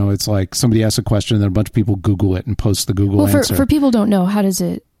 right? You know, it's like somebody asks a question and then a bunch of people Google it and post the Google answer. For people who don't know, how's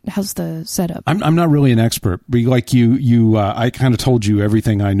the setup? I'm not really an expert, but like I kind of told you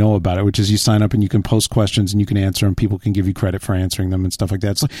everything I know about it, which is you sign up and you can post questions and you can answer them. People can give you credit for answering them and stuff like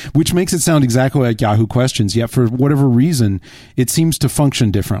that. Which makes it sound exactly like Yahoo questions. Yet for whatever reason, it seems to function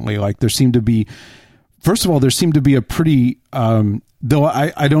differently. Like there seemed to be a pretty, though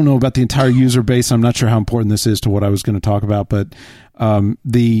I don't know about the entire user base. I'm not sure how important this is to what I was going to talk about, but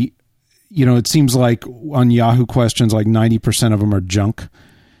it seems like on Yahoo questions, like 90% of them are junk.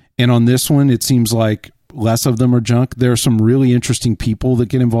 And on this one, it seems like less of them are junk. There are some really interesting people that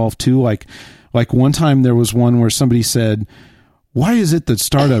get involved too. Like one time there was one where somebody said, why is it that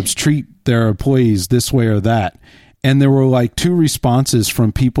startups treat their employees this way or that? And there were like 2 responses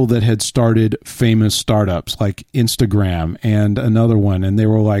from people that had started famous startups like Instagram and another one. And they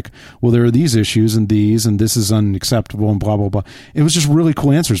were like, well, there are these issues and this is unacceptable and blah, blah, blah. It was just really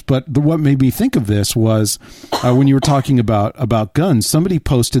cool answers. But what made me think of this was when you were talking about guns, somebody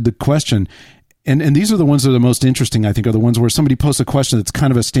posted the question. And these are the ones that are the most interesting, I think, are the ones where somebody posts a question that's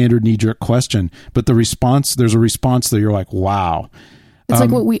kind of a standard knee-jerk question. But there's a response that you're like, wow. It's like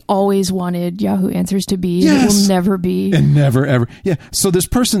what we always wanted Yahoo Answers to be. Yes. It will never be. And never, ever. Yeah. So this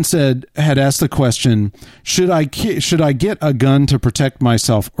person had asked the question, should I get a gun to protect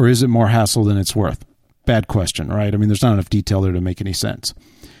myself, or is it more hassle than it's worth? Bad question, right? I mean, there's not enough detail there to make any sense.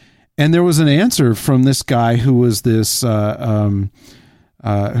 And there was an answer from this guy who had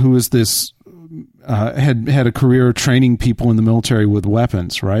a career training people in the military with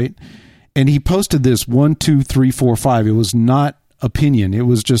weapons, right? And he posted this 1, 2, 3, 4, 5. It was not opinion. It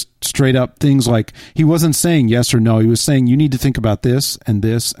was just straight up things like, he wasn't saying yes or no. He was saying you need to think about this and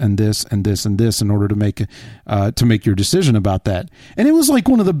this and this and this and this in order to make your decision about that. And it was like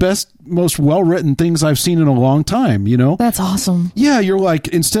one of the best, most well-written things I've seen in a long time, you know? That's awesome. Yeah, you're like,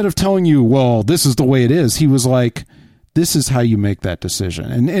 instead of telling you, well, this is the way it is, he was like, this is how you make that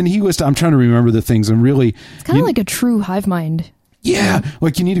decision. And he was, I'm trying to remember the things, and really, it's kind of like a true hive mind. Yeah,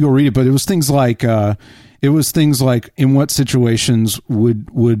 like you need to go read it, but it was things like in what situations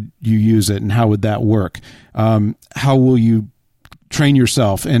would you use it, and how would that work? How will you train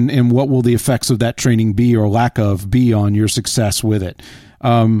yourself, and what will the effects of that training be or lack of be on your success with it?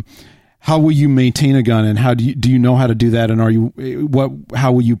 How will you maintain a gun, and how do you know how to do that, and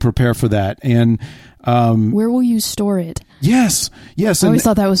how will you prepare for that? And where will you store it? Yes. I always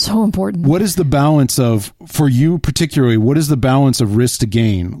thought that was so important. What is the balance of, for you particularly, what is the balance of risk to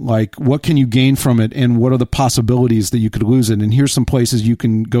gain? Like, what can you gain from it, and what are the possibilities that you could lose it? And here's some places you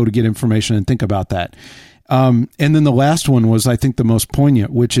can go to get information and think about that. And then the last one was, I think, the most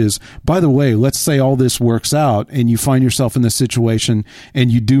poignant, which is, by the way, let's say all this works out and you find yourself in this situation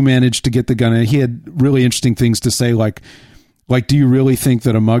and you do manage to get the gun. And he had really interesting things to say, like, do you really think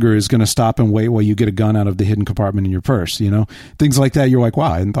that a mugger is going to stop and wait while you get a gun out of the hidden compartment in your purse? You know, things like that. You're like,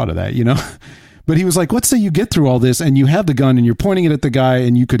 wow, I hadn't thought of that, you know? But he was like, let's say you get through all this and you have the gun and you're pointing it at the guy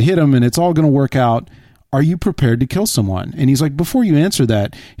and you could hit him and it's all going to work out. Are you prepared to kill someone? And he's like, before you answer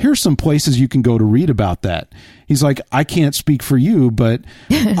that, here's some places you can go to read about that. He's like, I can't speak for you, but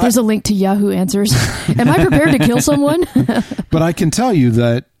there's a link to Yahoo Answers. Am I prepared to kill someone? But I can tell you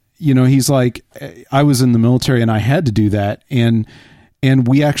that, you know, he's like, I was in the military and I had to do that. And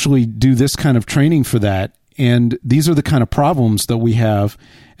we actually do this kind of training for that. And these are the kind of problems that we have.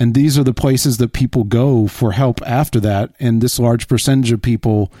 And these are the places that people go for help after that. And this large percentage of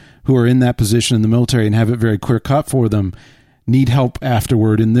people who are in that position in the military and have it very clear cut for them need help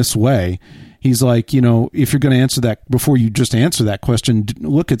afterward in this way. He's like, you know, if you're going to answer that, before you just answer that question,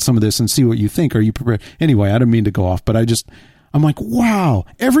 look at some of this and see what you think. Are you prepared? Anyway, I didn't mean to go off, but I'm like, wow,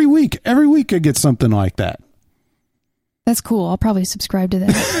 every week I get something like that. That's cool. I'll probably subscribe to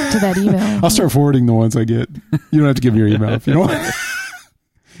that email. I'll start forwarding the ones I get. You don't have to give me your email if you don't want.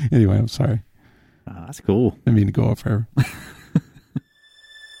 Anyway, I'm sorry. That's cool. I mean to go off forever.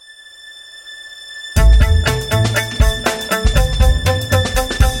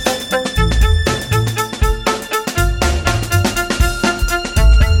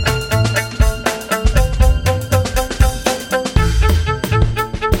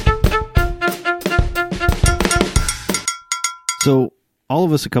 So all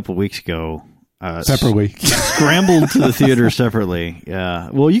of us a couple of weeks ago separately scrambled to the theater separately.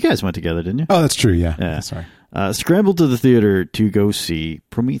 Well, you guys went together, didn't you? Oh, that's true. Yeah. Sorry. Scrambled to the theater to go see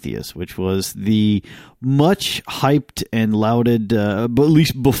Prometheus, which was the much hyped and lauded, but at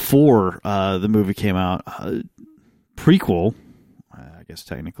least before the movie came out, prequel, I guess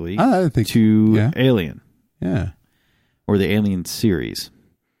technically, I think, to Alien. Yeah. Or the Alien series.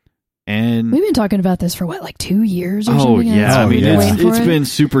 And we've been talking about this for what, like 2 years or something? I mean, it's been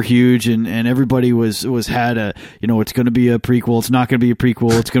super huge, and everybody was had a, it's going to be a prequel, it's not going to be a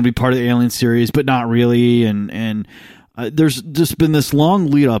prequel, it's going to be part of the Alien series, but not really, and there's just been this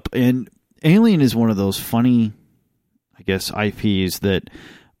long lead up, and Alien is one of those funny, I guess, IPs that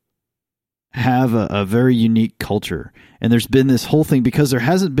have a very unique culture, and there's been this whole thing because there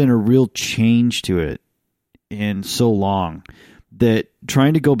hasn't been a real change to it in so long, that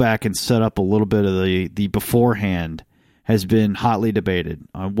trying to go back and set up a little bit of the beforehand has been hotly debated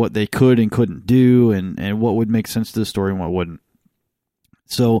on what they could and couldn't do, and what would make sense to the story and what wouldn't.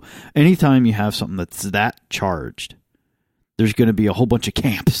 So anytime you have something that's that charged, there's going to be a whole bunch of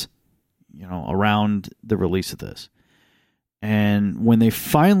camps, around the release of this. And when they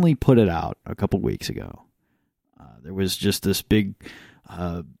finally put it out a couple weeks ago, there was just this big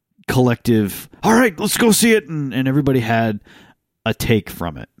collective, all right, let's go see it, and everybody had a take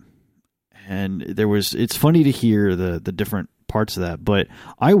from it. And it's funny to hear the different parts of that, but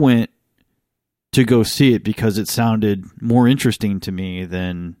I went to go see it because it sounded more interesting to me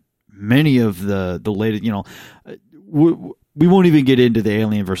than many of the latest, we won't even get into the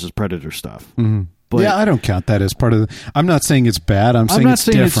Alien versus Predator stuff. Mm-hmm. But I don't count that as part of I'm not saying it's bad. I'm saying it's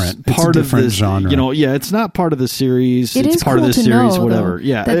different. It's part a different of this genre. It's not part of the series. It's part cool of the to series, know, whatever.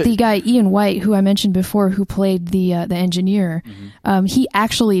 Though, that the guy Ian White, who I mentioned before, who played the engineer, he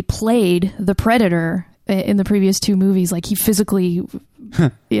actually played the Predator in the previous two movies. Like, he physically,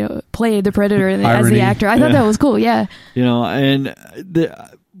 played the Predator as the actor. I thought that was cool. Yeah. And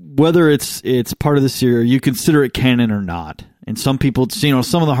whether it's part of the series, you consider it canon or not. And some people,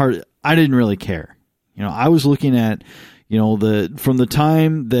 some of the hard, I didn't really care. I was looking at, from the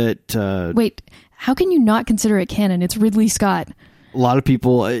time that... Wait, how can you not consider it canon? It's Ridley Scott. A lot of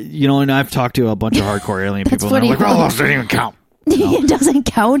people, and I've talked to a bunch of hardcore Alien people, and they're like, oh, it doesn't even count. It doesn't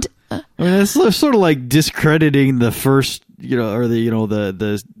count? I mean, it's sort of like discrediting the first, or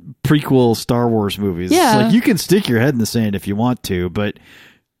the prequel Star Wars movies. Yeah. It's like, you can stick your head in the sand if you want to, but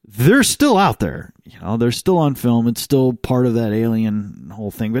they're still out there. They're still on film. It's still part of that Alien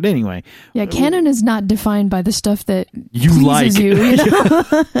whole thing. But anyway. Yeah, canon is not defined by the stuff that you like.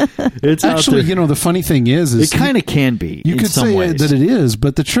 It's actually, the funny thing is it kind of can be. You could say ways. that it is,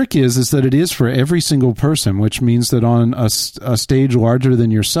 but the trick is that it is for every single person, which means that on a stage larger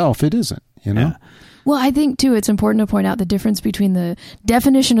than yourself, it isn't, Yeah. Well, I think, too, it's important to point out the difference between the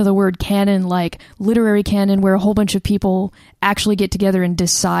definition of the word canon, like literary canon, where a whole bunch of people actually get together and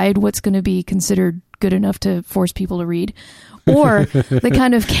decide what's going to be considered good enough to force people to read, or the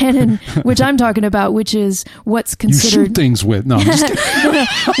kind of canon which I'm talking about, which is what's considered... You shoot things with... No, I'm just kidding.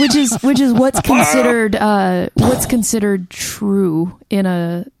 which is what's considered true in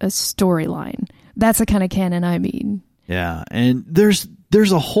a storyline. That's the kind of canon I mean. Yeah, and there's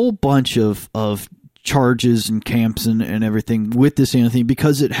a whole bunch of charges and camps and everything with this Alien thing,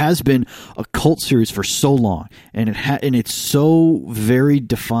 because it has been a cult series for so long, and it's so very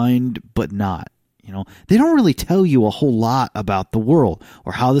defined, but not. They don't really tell you a whole lot about the world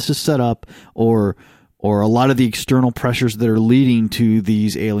or how this is set up, or a lot of the external pressures that are leading to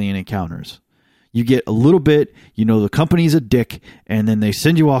these alien encounters. You get a little bit, the company's a dick, and then they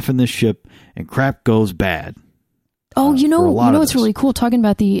send you off in this ship, and crap goes bad. Oh, what's really cool, talking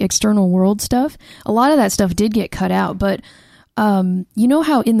about the external world stuff, a lot of that stuff did get cut out, but you know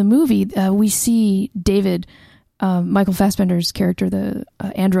how in the movie we see David, Michael Fassbender's character, the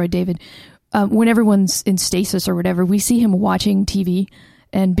android David, when everyone's in stasis or whatever, we see him watching TV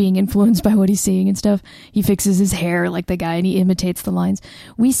and being influenced by what he's seeing and stuff. He fixes his hair like the guy and he imitates the lines.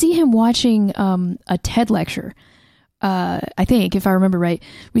 We see him watching a TED lecture, I think, if I remember right.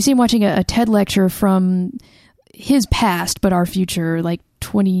 We see him watching a TED lecture from his past, but our future, like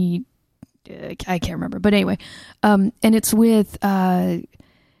 20, I can't remember. But anyway, and it's with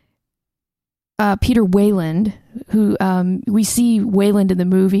Peter Weyland, who we see Weyland in the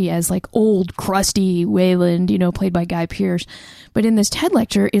movie as like old, crusty Weyland, played by Guy Pearce. But in this TED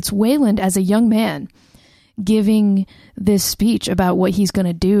lecture, it's Weyland as a young man giving this speech about what he's going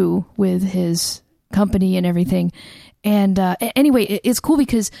to do with his company and everything. And anyway, it's cool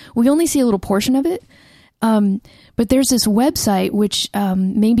because we only see a little portion of it. But there's this website, which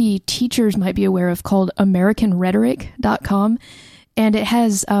maybe teachers might be aware of, called AmericanRhetoric.com. And it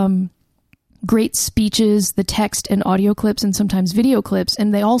has great speeches, the text and audio clips, and sometimes video clips.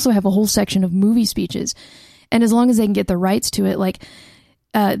 And they also have a whole section of movie speeches. And as long as they can get the rights to it, like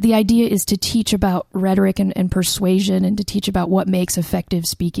the idea is to teach about rhetoric and persuasion, and to teach about what makes effective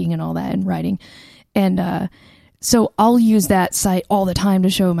speaking and all that in writing. And so I'll use that site all the time to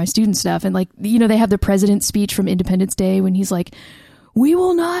show my students stuff. And like, you know, they have the president's speech from Independence Day when he's like, "We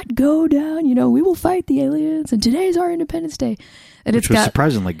will not go down, you know, we will fight the aliens, and today's our Independence Day." And Which was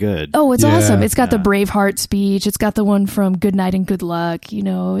surprisingly good. Oh, it's awesome. It's got the Braveheart speech. It's got the one from Good Night and Good Luck. You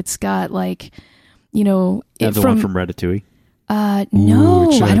know, it's got like, you know, the one from Ratatouille.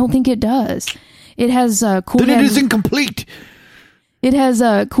 No, I don't think it does. It has Cool Then Hand. it is incomplete. It has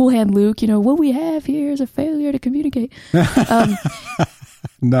Cool Hand Luke. You know, what we have here is a failure to communicate.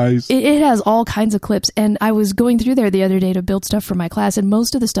 Nice. It has all kinds of clips. And I was going through there the other day to build stuff for my class, and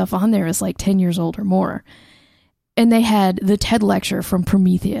most of the stuff on there is like 10 years old or more. And they had the TED lecture from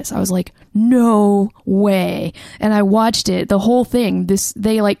Prometheus. I was like, no way. And I watched it, the whole thing.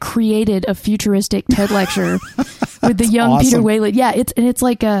 They like created a futuristic TED lecture with the young awesome. Peter Weyland. Yeah, it's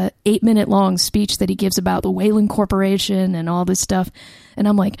like a 8-minute long speech that he gives about the Weyland Corporation and all this stuff. And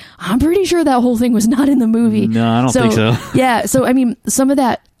I'm like, I'm pretty sure that whole thing was not in the movie. No, I don't think so. Yeah, so I mean, some of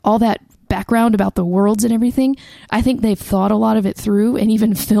that, all that background about the worlds and everything, I think they've thought a lot of it through and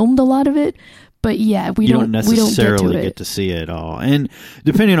even filmed a lot of it. But yeah, we don't necessarily get get to see it all. And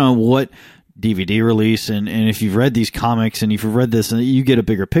depending on what DVD release and if you've read these comics and if you've read this, you get a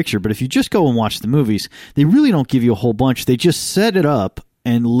bigger picture. But if you just go and watch the movies, they really don't give you a whole bunch. They just set it up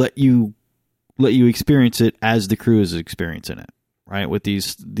and let you experience it as the crew is experiencing it, right? With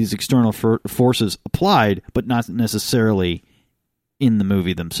these external forces applied, but not necessarily in the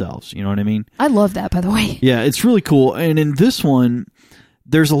movie themselves. You know what I mean? I love that, by the way. Yeah, it's really cool. And in this one,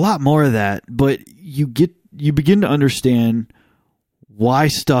 there's a lot more of that, but you begin to understand why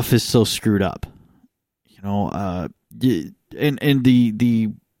stuff is so screwed up. You know, and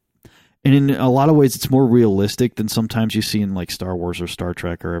in a lot of ways it's more realistic than sometimes you see in like Star Wars or Star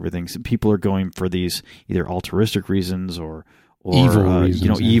Trek or everything. So people are going for these either altruistic reasons or evil reasons, you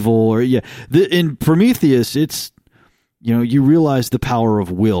know, evil or in Prometheus, it's, you know, you realize the power of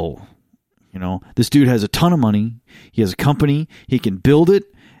will. You know, this dude has a ton of money. He has a company. He can build it,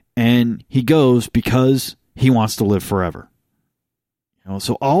 and he goes because he wants to live forever. You know,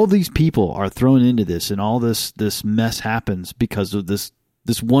 so all these people are thrown into this, and all this mess happens because of this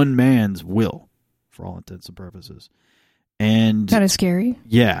one man's will, for all intents and purposes. And kind of scary.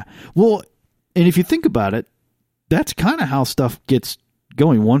 Yeah. Well, and if you think about it, that's kind of how stuff gets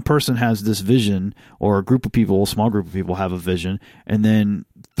going. One person has this vision, or a group of people, a small group of people have a vision, and then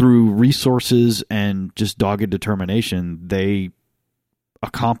through resources and just dogged determination, they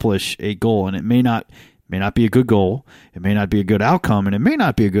accomplish a goal. And it may not be a good goal, it may not be a good outcome, and it may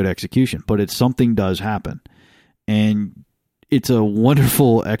not be a good execution, but something does happen. And it's a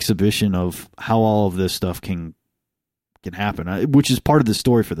wonderful exhibition of how all of this stuff can happen, which is part of the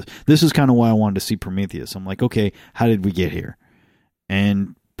story for this. This is kind of why I wanted to see Prometheus. I'm like, okay, how did we get here?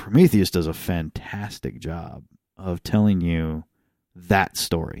 And Prometheus does a fantastic job of telling you that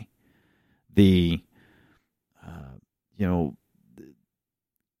story. You know,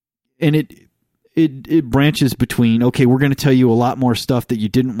 and it branches between, okay, we're going to tell you a lot more stuff that you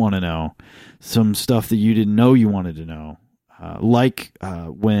didn't want to know, some stuff that you didn't know you wanted to know,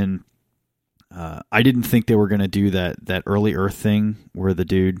 when I didn't think they were going to do that early Earth thing where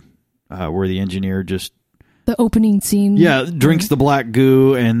the engineer just the opening scene. Yeah, drinks the black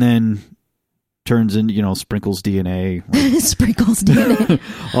goo and then turns in, you know, sprinkles DNA. Sprinkles DNA.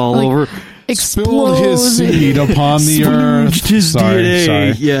 all over. Spilled his seed upon the earth. His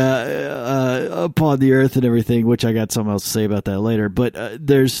DNA. Yeah, upon the earth and everything, which I got something else to say about that later. But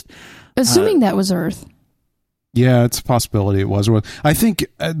there's... Assuming that was Earth. Yeah, it's a possibility it was. I think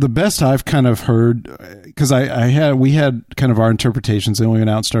the best I've kind of heard, because we had kind of our interpretations, and we went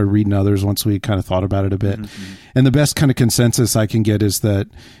out and started reading others once we kind of thought about it a bit. Mm-hmm. And the best kind of consensus I can get is that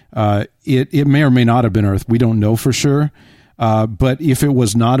it may or may not have been Earth. We don't know for sure. But if it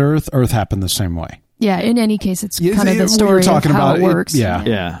was not Earth, Earth happened the same way. Yeah, in any case, it's kind of the story of how it works.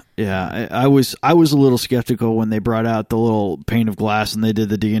 Yeah. I was a little skeptical when they brought out the little pane of glass and they did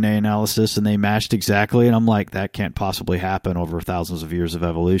the DNA analysis and they matched exactly. And I'm like, that can't possibly happen over thousands of years of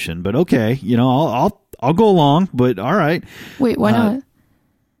evolution. But okay, you know, I'll go along. But all right. Wait, why not?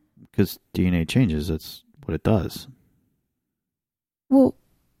 Because DNA changes. That's what it does. Well,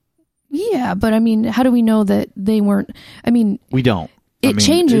 yeah, but I mean, how do we know that they weren't? I mean, we don't. It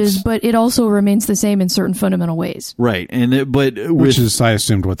changes, but it also remains the same in certain fundamental ways. Right. Which is, I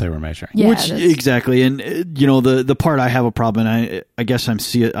assumed, what they were measuring. Yeah, exactly. And, the part I have a problem, and I guess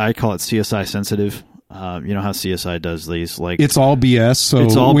I call it CSI sensitive. You know how CSI does these, like it's all BS. So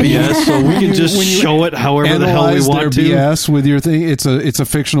it's all BS. So we can just show it however the hell we want to. BS with your thing. It's a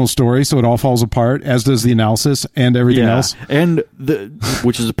fictional story, so it all falls apart, as does the analysis and everything else. And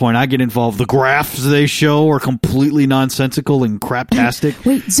which is the point I get involved. The graphs they show are completely nonsensical and craptastic.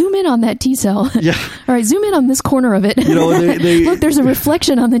 Wait, zoom in on that T cell. Yeah. All right, zoom in on this corner of it. Look, there's a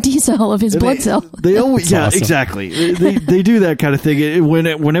reflection on the T cell of his blood cell. They always, awesome. Exactly. They do that kind of thing.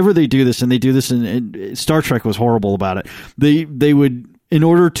 Whenever they do this, and they do this in Star Trek was horrible about it. They would, in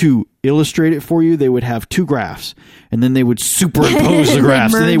order to illustrate it for you, they would have two graphs, and then they would superimpose the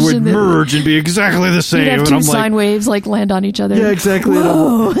graphs, and they would merge and be exactly the same. You'd have two sine waves land on each other. Yeah, exactly.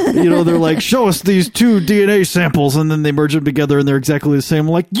 They're like, show us these two DNA samples, and then they merge them together, and they're exactly the same.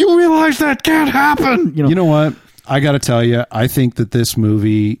 I'm like, you realize that can't happen. You know what? I got to tell you, I think that this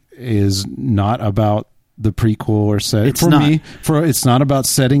movie is not about the prequel or set. It's not about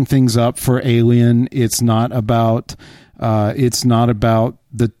setting things up for Alien. It's not about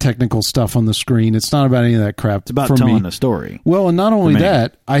the technical stuff on the screen. It's not about any of that crap. It's about telling the story. Well, and not only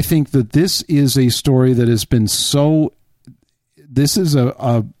that, I think that this is a story that has been this is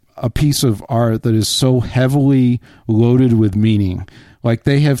a piece of art that is so heavily loaded with meaning. Like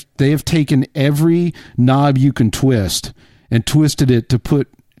they have taken every knob you can twist and twisted it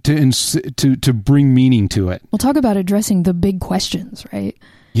to bring meaning to it. We'll talk about addressing the big questions, right?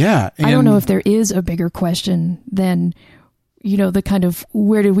 Yeah. I don't know if there is a bigger question than, the kind of,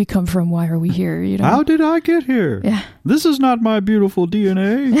 where did we come from? Why are we here? How did I get here? Yeah. This is not my beautiful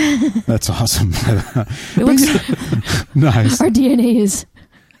DNA. That's awesome. It looks nice. Our DNA is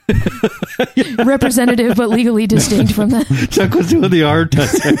representative but legally distinct from that. Chuck was doing the art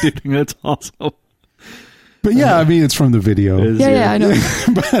dissecting. That's awesome. But yeah, I mean, it's from the video. Yeah, I know.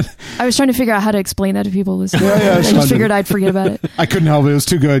 But I was trying to figure out how to explain that to people listening. I just figured I'd forget about it. I couldn't help it. It was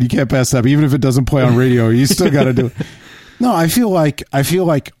too good. You can't pass it up. Even if it doesn't play on radio, you still got to do it. No, I feel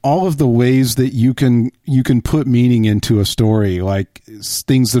like all of the ways that you can put meaning into a story, like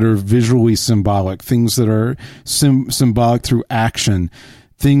things that are visually symbolic, things that are symbolic through action,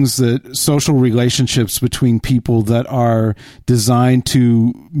 things that social relationships between people that are designed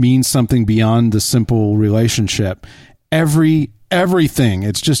to mean something beyond the simple relationship. Everything.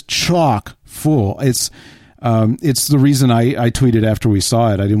 It's just chock full. It's the reason I tweeted after we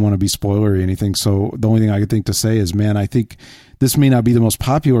saw it. I didn't want to be spoilery or anything. So the only thing I could think to say is, man, I think this may not be the most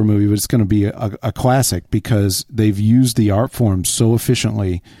popular movie, but it's going to be a classic because they've used the art form so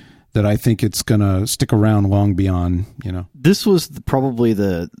efficiently that I think it's going to stick around long beyond, This was probably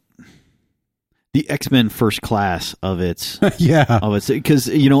the X-Men First Class of its because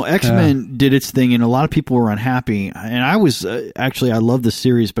X-Men did its thing and a lot of people were unhappy, and I was I love the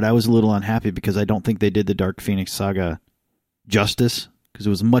series, but I was a little unhappy because I don't think they did the Dark Phoenix saga justice, because it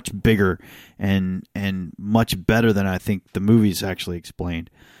was much bigger and much better than I think the movies actually explained.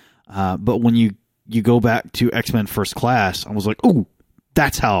 But when you go back to X-Men First Class, I was like, oh,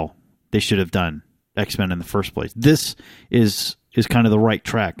 that's how they should have done X-Men in the first place. This is kind of the right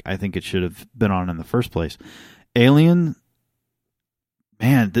track I think it should have been on in the first place. Alien,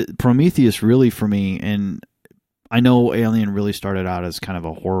 man, Prometheus really for me, and I know Alien really started out as kind of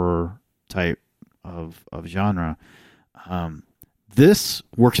a horror type of genre. This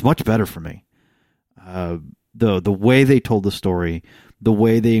works much better for me. The way they told the story, the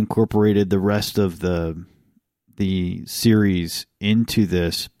way they incorporated the rest of the series into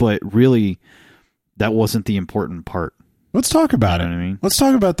this, but really that wasn't the important part. Let's talk about it. You know what I mean? Let's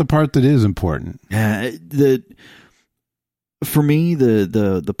talk about the part that is important. For me,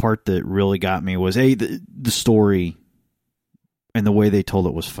 the part that really got me was the story and the way they told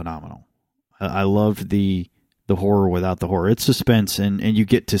it was phenomenal. I loved the horror without the horror. It's suspense, and you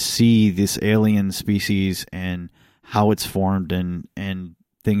get to see this alien species and how it's formed and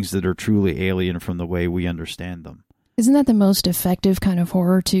things that are truly alien from the way we understand them. Isn't that the most effective kind of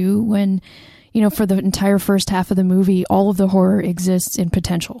horror too? When, for the entire first half of the movie, all of the horror exists in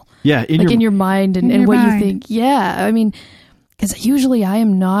potential. Yeah. In your mind and what you think. Yeah. I mean, because usually I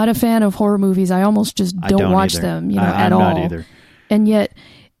am not a fan of horror movies. I almost just don't watch them, at all. I'm not either. And yet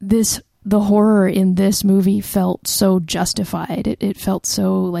the horror in this movie felt so justified. It felt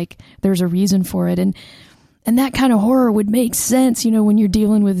so like there's a reason for it. And that kind of horror would make sense, when you're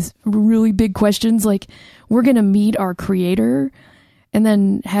dealing with really big questions, like we're going to meet our creator and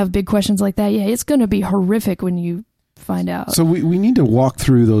then have big questions like that. Yeah, it's going to be horrific when you find out. So we need to walk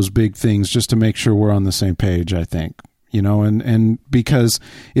through those big things just to make sure we're on the same page, I think. you know, and because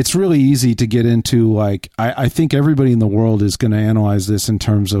it's really easy to get into, like, I think everybody in the world is going to analyze this in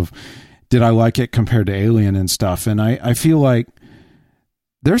terms of, did I like it compared to Alien and stuff? And I feel like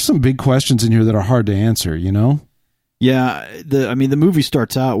there's some big questions in here that are hard to answer, you know? Yeah. The movie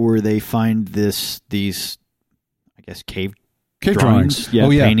starts out where they find these, I guess, cave drawings. Yeah,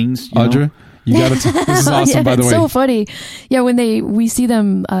 paintings. Audra, you got to. This is awesome, by the way. It's so funny. Yeah, when we see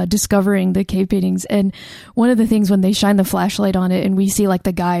them discovering the cave paintings, and one of the things when they shine the flashlight on it, and we see like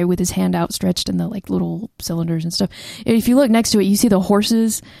the guy with his hand outstretched and the like little cylinders and stuff. If you look next to it, you see the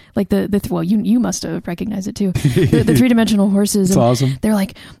horses, like well, you must have recognized it too. The 3-dimensional horses. It's awesome. They're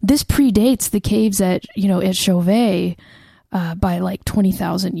like, this predates the caves at Chauvet. By like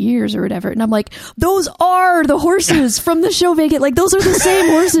 20,000 years or whatever. And I'm like, those are the horses from the Chauvet. Like, those are the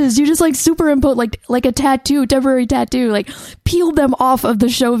same horses. You just like superimpose like a tattoo, temporary tattoo, like peeled them off of the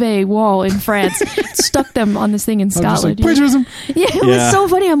Chauvet wall in France, stuck them on this thing in Scotland. Like, plagiarism. Yeah, it was so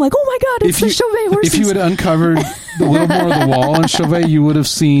funny. I'm like, oh my God, it's the Chauvet horses. If you had uncovered a little more of the wall in Chauvet, you would have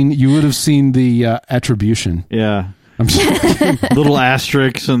seen the attribution. Yeah. I'm little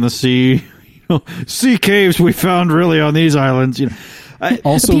asterisks in the sea. Sea caves we found really on these islands, you know.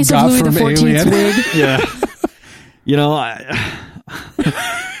 Also a piece got of Louis from XIV's Alien. wig. Yeah, you know,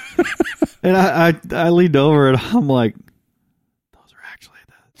 I leaned over and I'm like, those are actually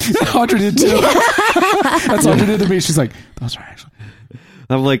that. Audra did too. That's Audra did to me. She's like, those are actually.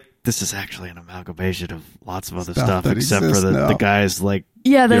 I'm like, this is actually an amalgamation of lots of other stuff except for the guys like.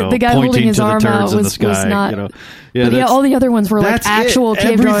 Yeah, the guy holding his arm out was not. You know? Yeah, all the other ones were like actual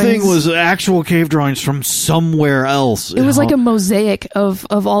cave drawings. Everything was actual cave drawings from somewhere else. It was like a mosaic of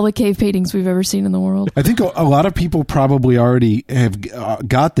all the cave paintings we've ever seen in the world. I think a lot of people probably already have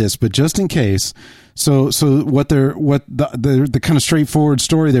got this, but just in case. So what the kind of straightforward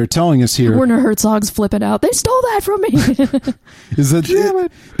story they're telling us here. Werner Herzog's flipping out. They stole that from me. Is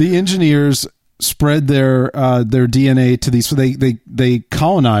that the engineers spread their DNA to these, so they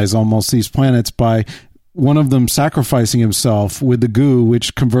colonize almost these planets by one of them sacrificing himself with the goo,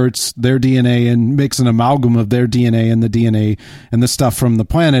 which converts their DNA and makes an amalgam of their DNA and the DNA and the stuff from the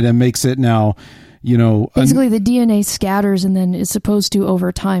planet and makes it now, you know, basically the DNA scatters and then is supposed to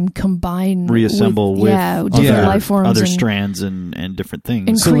over time combine, reassemble with different life forms, other strands and different things,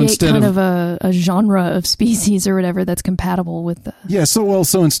 and so create kind of a genre of species or whatever that's compatible with the.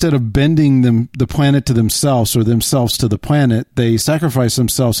 So instead of bending the planet to themselves or themselves to the planet, they sacrifice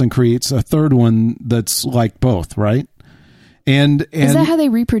themselves and creates a third one that's like both, right? And is that how they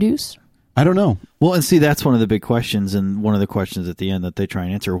reproduce? I don't know. Well, and see, that's one of the big questions, and one of the questions at the end that they try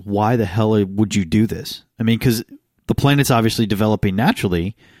and answer. Why the hell would you do this? I mean, because the planet's obviously developing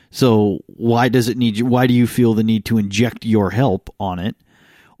naturally, so why does it need you? Why do you feel the need to inject your help on it?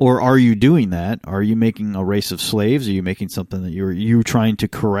 Or are you doing that? Are you making a race of slaves? Are you making something that you're trying to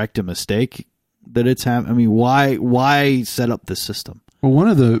correct a mistake that it's happening? I mean, why set up this system? Well, one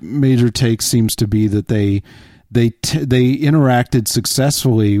of the major takes seems to be that they interacted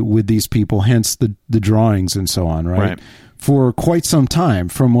successfully with these people, hence the drawings and so on, right? For quite some time,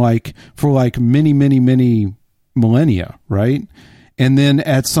 for many millennia, right? And then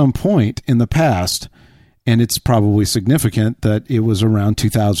at some point in the past, and it's probably significant that it was around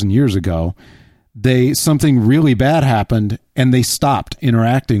 2,000 years ago, something really bad happened and they stopped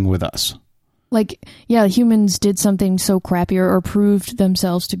interacting with us. Like, yeah, humans did something so crappy or proved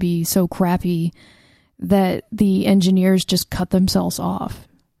themselves to be so crappy that the engineers just cut themselves off.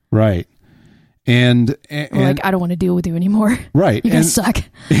 Right. And like, I don't want to deal with you anymore. Right. You guys suck.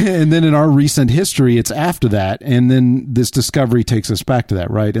 And then in our recent history, it's after that. And then this discovery takes us back to that,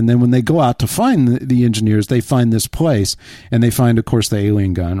 right? And then when they go out to find the engineers, they find this place and they find, of course, the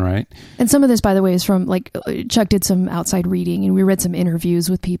alien gun, right? And some of this, by the way, is from, like, Chuck did some outside reading and we read some interviews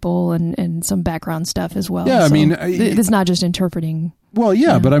with people and some background stuff as well. Yeah, so I mean, it's not just interpreting. Well,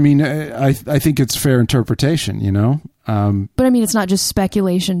 yeah, but I mean, I think it's fair interpretation, you know? But I mean, it's not just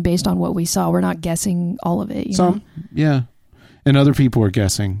speculation based on what we saw. We're not guessing all of it. You know? Yeah. And other people are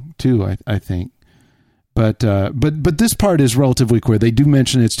guessing too, I think. But this part is relatively clear. They do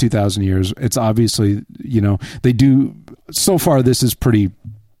mention it's 2,000 years. It's obviously, you know, they do. So far, this is pretty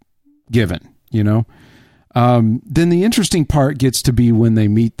given, you know? Then the interesting part gets to be when they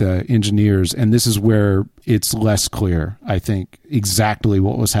meet the engineers, and this is where it's less clear, I think, exactly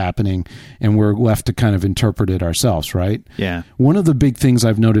what was happening, and we're left to kind of interpret it ourselves, right? Yeah. One of the big things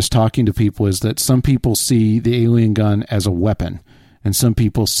I've noticed talking to people is that some people see the alien gun as a weapon, and some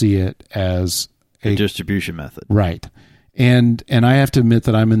people see it as a distribution method. Right. And I have to admit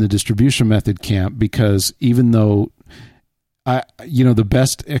that I'm in the distribution method camp, because even though the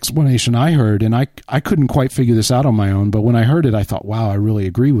best explanation I heard, and I couldn't quite figure this out on my own, but when I heard it, I thought, wow, I really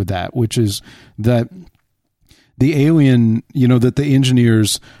agree with that, which is that the alien, that the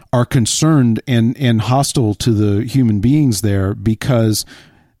engineers are concerned and hostile to the human beings there because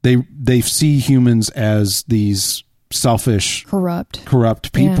they see humans as these selfish,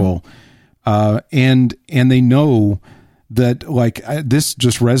 corrupt people. Yeah. And they know that, this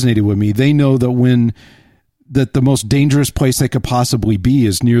just resonated with me. They know that the most dangerous place they could possibly be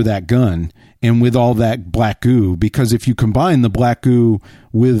is near that gun and with all that black goo, because if you combine the black goo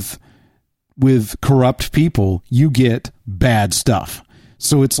with corrupt people, you get bad stuff.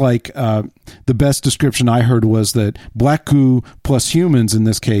 So it's like the best description I heard was that black goo plus humans, in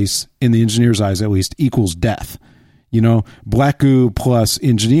this case, in the engineer's eyes at least, equals death. Black goo plus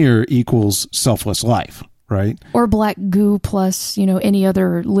engineer equals selfless life, right? Or black goo plus, any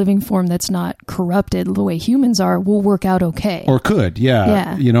other living form that's not corrupted the way humans are will work out okay. Or could,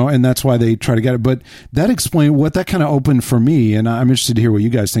 yeah. And that's why they try to get it. But that explained what that kind of opened for me, and I'm interested to hear what you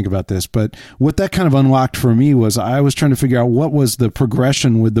guys think about this, but what that kind of unlocked for me was I was trying to figure out what was the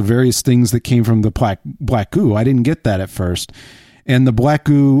progression with the various things that came from the black goo. I didn't get that at first. And the black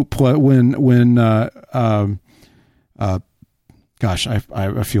goo, gosh, I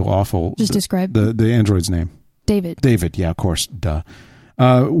feel awful. Just describe the android's name. David, yeah, of course, duh.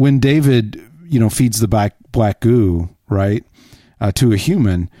 When David, feeds the black goo, right, to a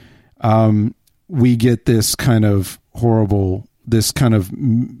human, we get this kind of horrible, we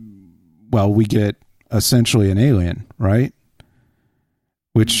get essentially an alien, right?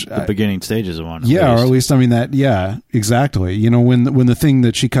 Which the beginning stages of one. Yeah, or at least, yeah, exactly. When the thing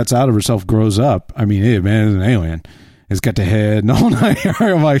that she cuts out of herself grows up, hey, man, it's an alien. It's got the head and all night.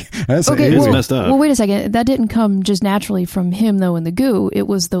 I'm like, that's messed up. Well, wait a second. That didn't come just naturally from him, though, in the goo. It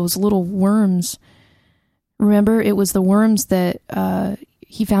was those little worms. Remember? It was the worms that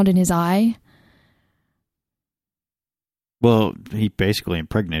he found in his eye. Well, he basically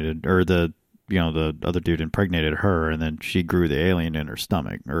impregnated, or the other dude impregnated her, and then she grew the alien in her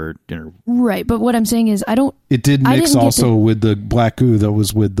stomach, or in her... Right, but what I'm saying is, It did mix also with the black goo that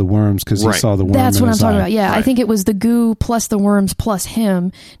was with the worms, because he saw the worm. That's what I'm talking about. Yeah, right. I think it was the goo plus the worms plus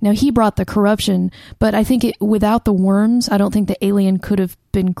him. Now, he brought the corruption, but I think without the worms, I don't think the alien could have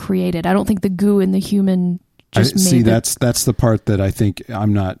been created. I don't think the goo and the human... That's the part that I think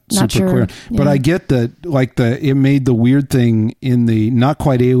I'm not super sure. clear. But I get that, it made the weird thing in the not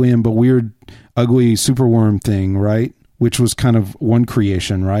quite alien, but weird, ugly superworm thing, right? Which was kind of one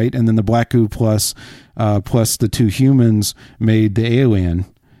creation, right? And then the black goo plus the two humans made the alien.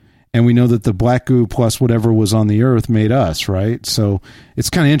 And we know that the black goo plus whatever was on the earth made us, right? So it's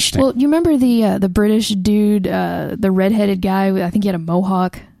kind of interesting. Well, you remember the British dude, the redheaded guy? I think he had a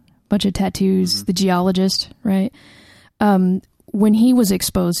mohawk. Bunch of tattoos, the geologist, right? When he was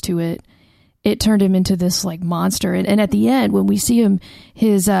exposed to it, it turned him into this monster. And at the end, when we see him,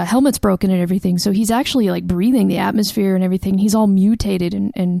 his helmet's broken and everything. So he's actually breathing the atmosphere and everything. He's all mutated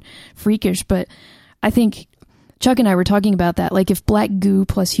and freakish. But I think Chuck and I were talking about that. If black goo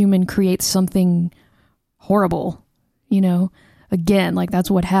plus human creates something horrible, again,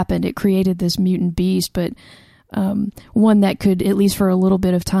 that's what happened. It created this mutant beast, but one that could, at least for a little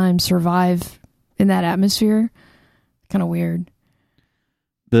bit of time, survive in that atmosphere. Kind of weird.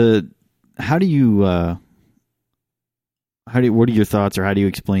 What are your thoughts, or how do you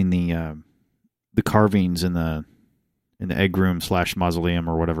explain the carvings in the egg room / mausoleum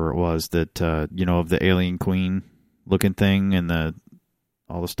or whatever it was that of the alien queen looking thing and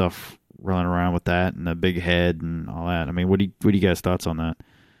all the stuff running around with that and the big head and all that? What do you guys' thoughts on that?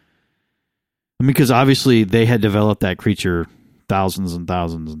 Because obviously they had developed that creature thousands and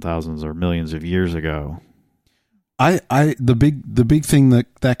thousands and thousands or millions of years ago. The big thing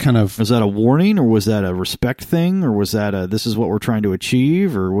that kind of... Was that a warning, or was that a respect thing, or was that this is what we're trying to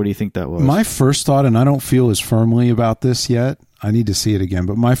achieve, or what do you think that was? My first thought, and I don't feel as firmly about this yet, I need to see it again,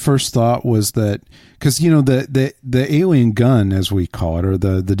 but my first thought was that, because the alien gun, as we call it, or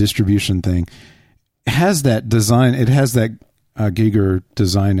the distribution thing, has that design, it has that Giger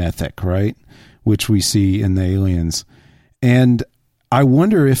design ethic, right? Which we see in the aliens. And I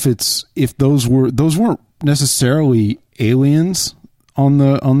wonder if those weren't necessarily aliens on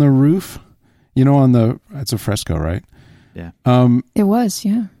the roof, it's a fresco, right? Yeah. It was,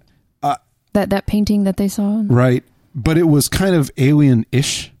 yeah. That painting that they saw. Right. But it was kind of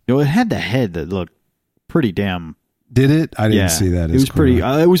alien-ish. It had the head that looked pretty damn... Did it? I didn't see that. It was pretty...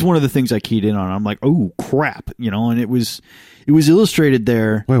 it was one of the things I keyed in on. I'm like, oh, crap. And it was illustrated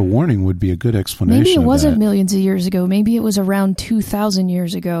there. Well, warning would be a good explanation. Maybe it wasn't millions of years ago. Maybe it was around 2,000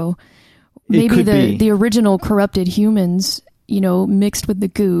 years ago. Maybe the original corrupted humans mixed with the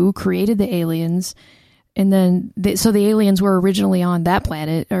goo, created the aliens. And then, so the aliens were originally on that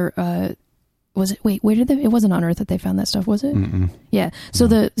planet, or was it? Wait, where did they? It wasn't on Earth that they found that stuff, was it? Mm-mm. Yeah. So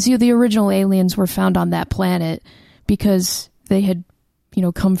the original aliens were found on that planet because they had,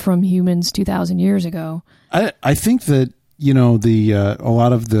 come from humans 2,000 years ago. I think that a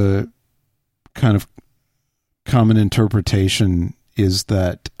lot of the kind of common interpretation is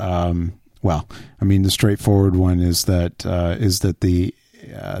that, the straightforward one is that the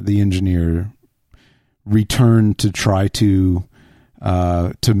engineer returned to try to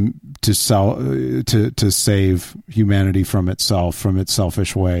save humanity from itself, from its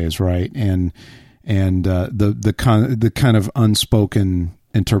selfish ways, right? And the kind of unspoken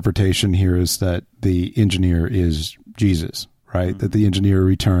interpretation here is that the engineer is Jesus, right? Mm-hmm. That the engineer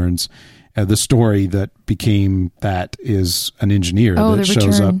returns. The story that became that is an engineer that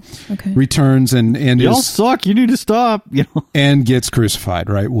shows up, returns and y'all suck. You need to stop, and gets crucified.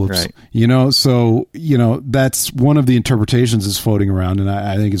 Right? Whoops. Right. So that's one of the interpretations that's floating around, and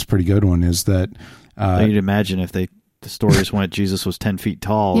I think it's a pretty good one. Is that you'd imagine if the stories went Jesus was 10 feet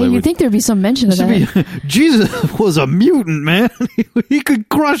tall. Yeah, you'd think there'd be some mention of that. Jesus was a mutant, man. He could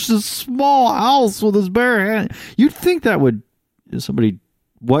crush a small house with his bare hand. You'd think that would somebody.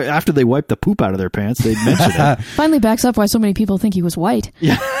 After they wiped the poop out of their pants, they'd mention it. Finally backs up why so many people think he was white.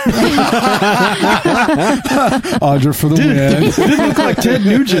 Yeah. Audra for the win. He didn't look like Ted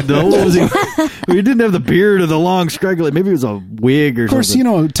Nugent, though. What was he? He didn't have the beard or the long scraggly. Maybe it was a wig or something. Of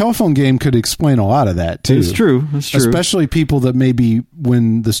course, telephone game could explain a lot of that, too. It's true. Especially people that maybe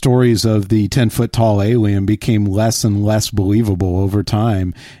when the stories of the 10-foot-tall alien became less and less believable over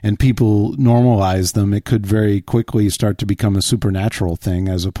time and people normalized them, it could very quickly start to become a supernatural thing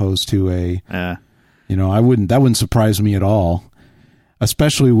as opposed to that wouldn't surprise me at all,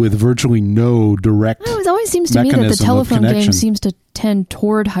 especially with virtually no direct It always seems to me that the telephone game seems to tend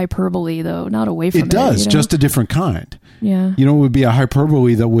toward hyperbole, though, not away from it. It does, just a different kind. Yeah. It would be a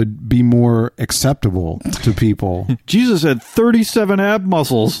hyperbole that would be more acceptable to people. Jesus had 37 ab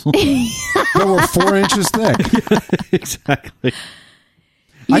muscles that were 4 inches thick. Yeah, exactly.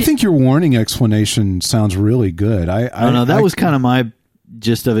 I think your warning explanation sounds really good. I don't know. That was kind of my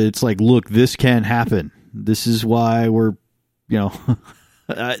gist of it. It's like, look, this can happen. This is why we're, I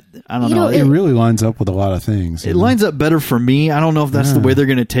don't know. It really lines up with a lot of things. It lines up better for me. I don't know if that's the way they're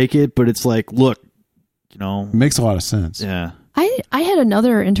going to take it, but it's like, look, it makes a lot of sense. Yeah. I had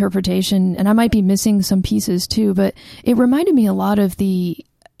another interpretation, and I might be missing some pieces too, but it reminded me a lot of the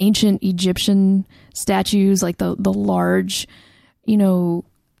ancient Egyptian statues, like the large, the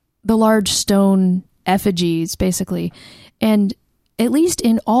large stone effigies, basically. And at least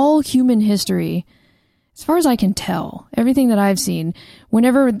in all human history, as far as I can tell, everything that I've seen,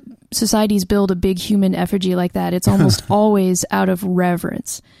 whenever societies build a big human effigy like that, it's almost always out of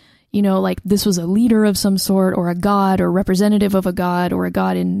reverence. Like this was a leader of some sort, or a god, or representative of a god, or a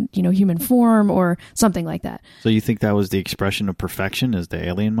god in, human form, or something like that. So you think that was the expression of perfection as the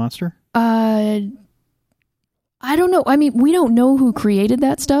alien monster? I don't know. I mean, we don't know who created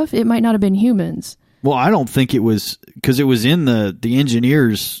that stuff. It might not have been humans. Well, I don't think it was, because it was in the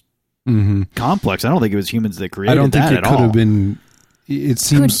engineers complex. I don't think it was humans that created that at all. I don't think it could have been. It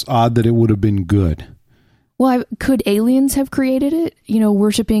seems odd that it would have been good. Well, could aliens have created it?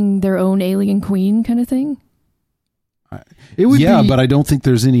 Worshipping their own alien queen kind of thing? It would be, but I don't think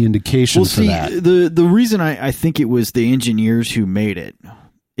there's any indication for that. The reason I think it was the engineers who made it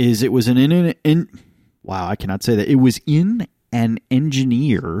is it was wow, I cannot say that. It was in an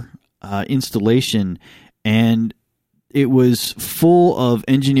engineer installation, and it was full of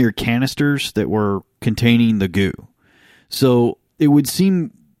engineer canisters that were containing the goo. So it would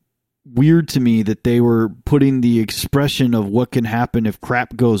seem weird to me that they were putting the expression of what can happen if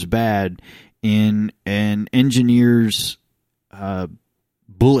crap goes bad in an engineer's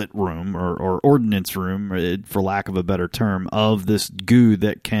bullet room or ordnance room, for lack of a better term, of this goo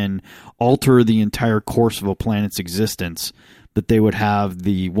that can alter the entire course of a planet's existence, that they would have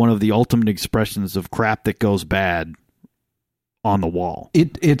one of the ultimate expressions of crap that goes bad on the wall.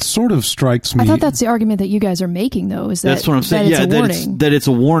 It sort of strikes me. I thought that's the argument that you guys are making, though. Is that that's what I'm saying? That it's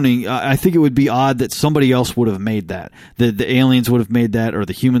a warning. I think it would be odd that somebody else would have made that. The aliens would have made that, or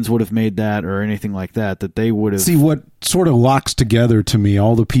the humans would have made that, or anything like that. That they would have. See, what sort of locks together to me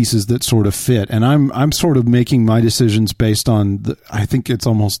all the pieces that sort of fit, and I'm sort of making my decisions based on. I think it's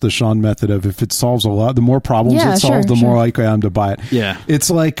almost the Sean method of, if it solves a lot, the more problems it solves, the more likely I am to buy it. Yeah,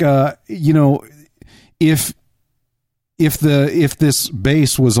 it's like if this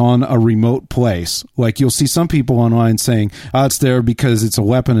base was on a remote place, like you'll see some people online saying, it's there because it's a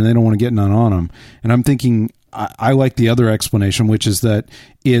weapon and they don't want to get none on them. And I'm thinking, I like the other explanation, which is that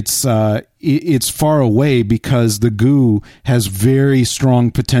it's far away because the goo has very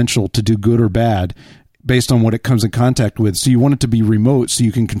strong potential to do good or bad based on what it comes in contact with. So you want it to be remote so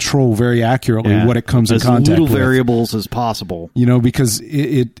you can control very accurately what it comes in contact with. As little variables as possible. You know, because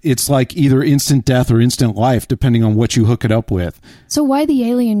it's like either instant death or instant life, depending on what you hook it up with. So why the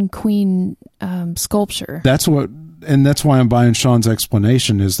Alien Queen sculpture? That's why I'm buying Sean's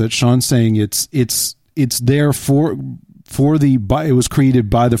explanation, is that Sean's saying it's there it was created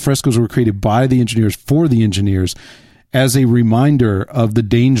by, the frescoes were created by the engineers for the engineers, as a reminder of the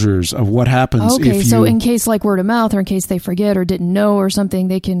dangers of what happens if you... so in case like word of mouth, or in case they forget or didn't know or something,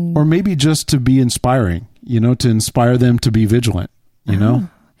 they can... Or maybe just to be inspiring, to inspire them to be vigilant, you know?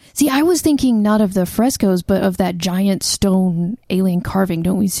 See, I was thinking not of the frescoes, but of that giant stone alien carving.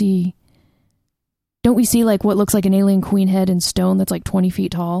 Don't we see like what looks like an alien queen head in stone that's like 20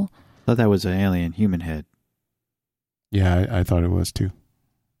 feet tall? I thought that was an alien human head. Yeah, I thought it was too.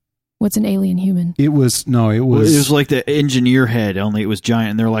 What's an alien human? It was like the engineer head, only it was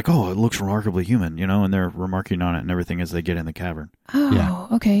giant, and they're like, oh, it looks remarkably human, and they're remarking on it and everything as they get in the cavern. Oh, yeah.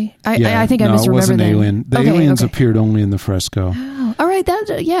 Okay. I think I misremembered it wasn't that. Alien. The aliens appeared only in the fresco. Oh, all right.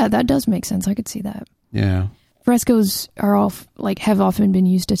 That does make sense. I could see that. Yeah. Frescoes are have often been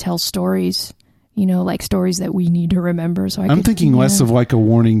used to tell stories, like stories that we need to remember. So I'm thinking less of like a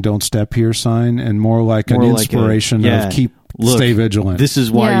warning, don't step here sign, and more like an inspiration of stay vigilant. This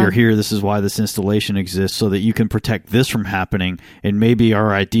is why you're here. This is why this installation exists, so that you can protect this from happening. And maybe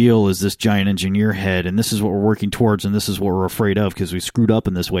our ideal is this giant engineer head, and this is what we're working towards, and this is what we're afraid of because we screwed up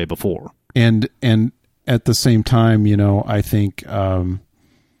in this way before. And at the same time, I think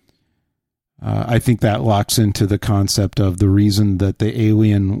that locks into the concept of the reason that the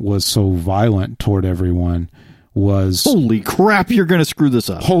alien was so violent toward everyone was... Holy crap, you're going to screw this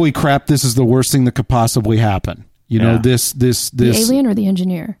up. Holy crap, this is the worst thing that could possibly happen. This... The alien or the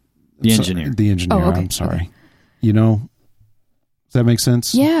engineer? The engineer. The engineer, I'm sorry. Okay. Does that make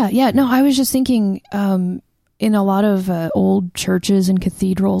sense? Yeah. No, I was just thinking in a lot of old churches and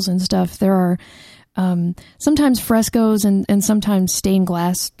cathedrals and stuff, there are... sometimes frescoes and sometimes stained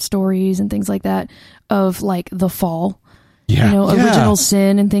glass stories and things like that of like the fall, original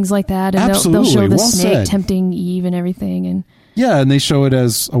sin and things like that. And they'll show the snake tempting Eve and everything. And and they show it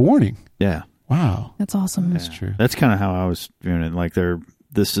as a warning. Yeah. Wow. That's awesome. That's true. That's kind of how I was viewing it. Like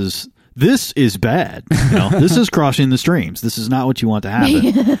this is bad. This is crossing the streams. This is not what you want to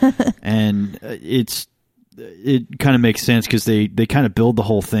happen. And it kind of makes sense because they kind of build the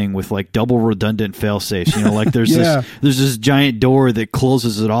whole thing with like double redundant fail safes. Like there's this giant door that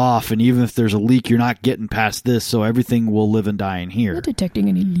closes it off, and even if there's a leak, you're not getting past this, so everything will live and die in here. Not detecting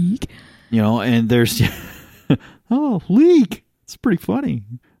any leak. And there's leak. It's pretty funny.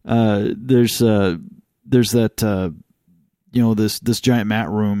 There's that this giant mat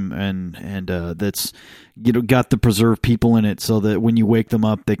room and that's got the preserved people in it, so that when you wake them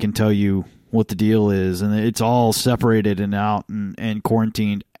up, they can tell you what the deal is, and it's all separated and out and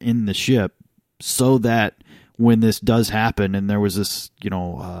quarantined in the ship, so that when this does happen, and there was this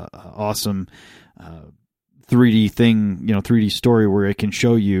awesome 3D thing, 3D story where it can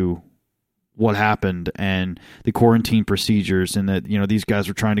show you what happened and the quarantine procedures, and that these guys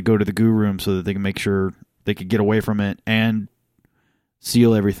were trying to go to the goo room so that they can make sure they could get away from it and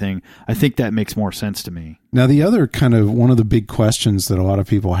seal everything. I think that makes more sense to me. Now, the other one of the big questions that a lot of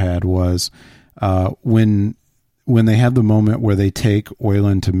people had was when they have the moment where they take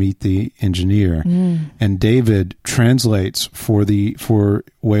Weyland to meet the engineer, and David translates for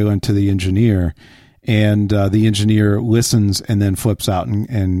Weyland to the engineer, and the engineer listens and then flips out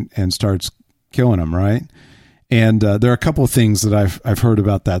and starts killing him, right? And there are a couple of things that I've heard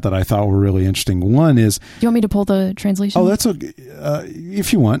about that I thought were really interesting. One is... Do you want me to pull the translation? Oh, that's okay.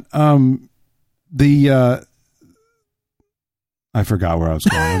 If you want. I forgot where I was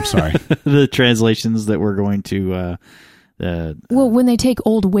going. I'm sorry. The translations that we're going to... well, when they take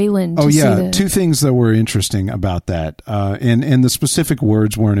old Weyland to see the... Two things that were interesting about that. And the specific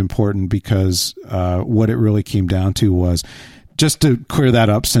words weren't important because what it really came down to was... Just to clear that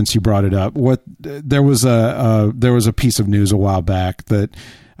up, since you brought it up, there was a piece of news a while back that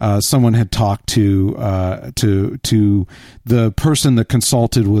someone had talked to the person that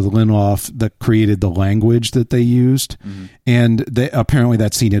consulted with Lindelof that created the language that they used, and apparently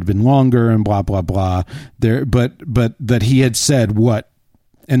that scene had been longer and blah blah blah. But that he had said what.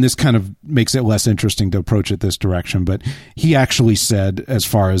 And this kind of makes it less interesting to approach it this direction. But he actually said, as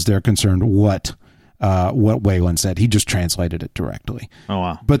far as they're concerned, what Weyland said. He just translated it directly. Oh,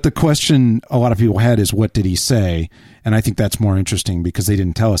 wow. But the question a lot of people had is, what did he say? And I think that's more interesting because they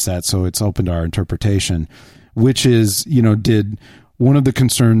didn't tell us that, so it's open to our interpretation. which is, did one of the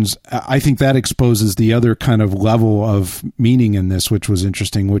concerns, I think that exposes the other kind of level of meaning in this, which was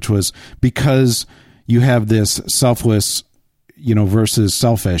interesting, which was because you have this selfless, versus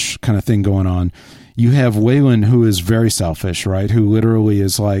selfish kind of thing going on. You have Weyland, who is very selfish, right? Who literally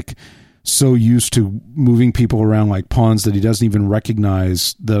is like so used to moving people around like pawns that he doesn't even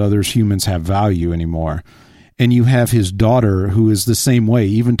recognize that others humans have value anymore. And you have his daughter, who is the same way,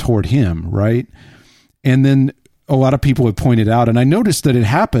 even toward him, right? And then a lot of people have pointed out, and I noticed that it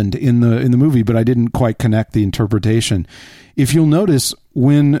happened in the movie, but I didn't quite connect the interpretation. If you'll notice,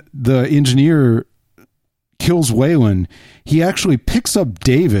 when the engineer kills Weyland, he actually picks up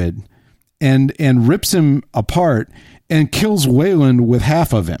David and rips him apart and kills Weyland with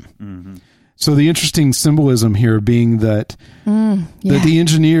half of him. Mm-hmm. So the interesting symbolism here being that that the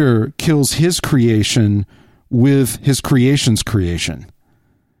engineer kills his creation with his creation's creation.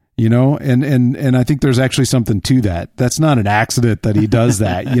 And I think there's actually something to that. That's not an accident that he does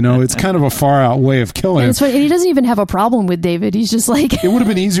that. It's kind of a far out way of killing him. And he doesn't even have a problem with David. He's just like... It would have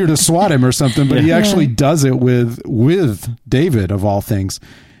been easier to swat him or something, but he actually does it with David, of all things.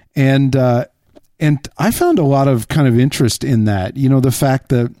 And I found a lot of kind of interest in that. The fact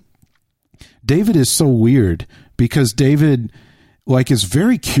that David is so weird, because David is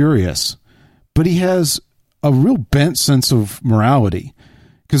very curious, but he has a real bent sense of morality.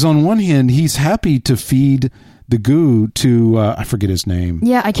 Because on one hand, he's happy to feed the goo to, I forget his name.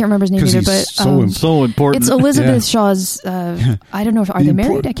 Yeah, I can't remember his name either, but so important. It's Elizabeth Shaw's, I don't know, are they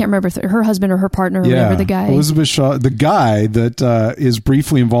married? I can't remember if her husband or her partner or whatever, the guy. Elizabeth Shaw, the guy that is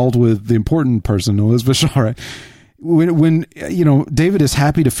briefly involved with the important person, Elizabeth Shaw, right? When David is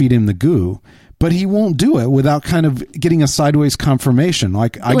happy to feed him the goo, but he won't do it without kind of getting a sideways confirmation.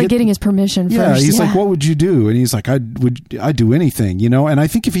 Getting his permission first. Yeah, he's like, what would you do? And he's like, I'd do anything, And I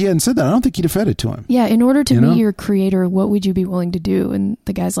think if he hadn't said that, I don't think he'd have fed it to him. Yeah, in order to meet your creator, what would you be willing to do? And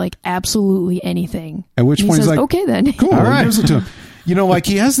the guy's like, absolutely anything. At which point he's like, okay then. Cool, all right. Gives it to him.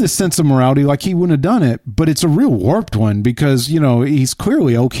 He has this sense of morality, like he wouldn't have done it, but it's a real warped one because, he's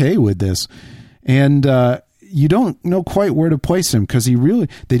clearly okay with this. And, you don't know quite where to place him because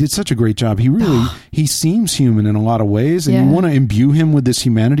they did such a great job. He seems human in a lot of ways, and you want to imbue him with this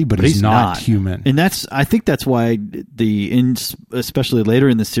humanity, but he's not human. And I think that's why especially later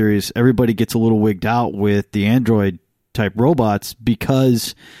in the series, everybody gets a little wigged out with the android type robots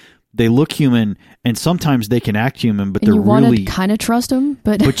because they look human and sometimes they can act human, but they're really... You want to kind of trust them,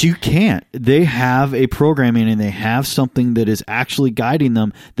 but... But you can't. They have a programming and they have something that is actually guiding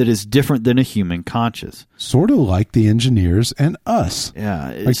them that is different than a human conscious. Sort of like the engineers and us.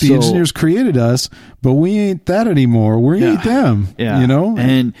 Yeah. The engineers created us, but we ain't that anymore. We ain't them. Yeah.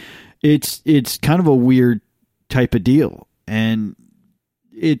 And it's kind of a weird type of deal. And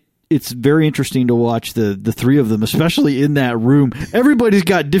it's very interesting to watch the three of them, especially in that room. Everybody's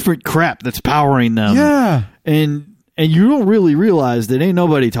got different crap that's powering them. Yeah. And you don't really realize that ain't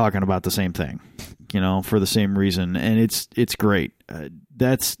nobody talking about the same thing, for the same reason. And it's great.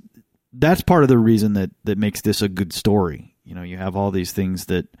 That's part of the reason that makes this a good story. You have all these things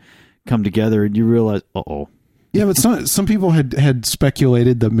that come together and you realize, uh-oh. Yeah, but some people had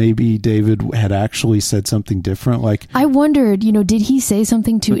speculated that maybe David had actually said something different. I wondered, did he say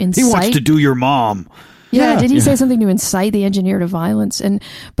something to incite? He wants to do your mom. Yeah, did he say something to incite the engineer to violence?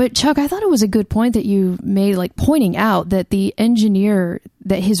 But Chuck, I thought it was a good point that you made, pointing out that the engineer,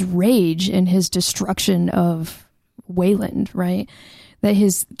 that his rage and his destruction of Weyland, right, that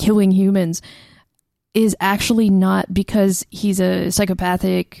his killing humans is actually not because he's a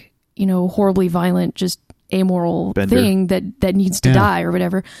psychopathic, horribly violent, just amoral thing that needs to die or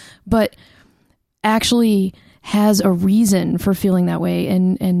whatever, but actually has a reason for feeling that way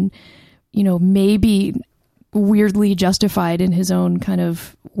and maybe weirdly justified in his own kind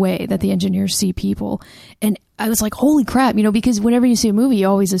of way that the engineers see people. And I was like, holy crap, because whenever you see a movie, you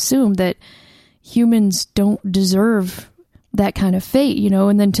always assume that humans don't deserve that kind of fate,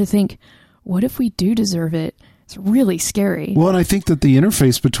 and then to think, what if we do deserve it? It's really scary. Well, and I think that the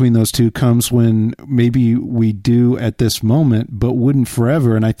interface between those two comes when maybe we do at this moment, but wouldn't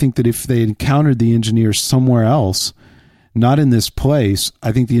forever. And I think that if they encountered the engineer somewhere else, not in this place,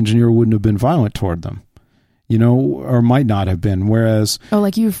 I think the engineer wouldn't have been violent toward them, or might not have been. Whereas,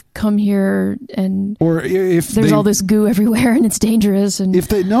 you've come here or if there's all this goo everywhere and it's dangerous. And if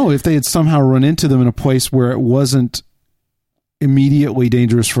they had somehow run into them in a place where it wasn't immediately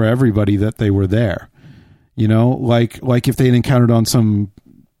dangerous for everybody that they were there. Like if they had encountered on some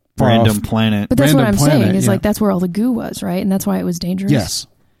random planet. But that's what I'm saying is that's where all the goo was, right? And that's why it was dangerous. Yes,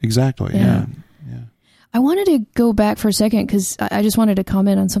 exactly. Yeah. I wanted to go back for a second because I just wanted to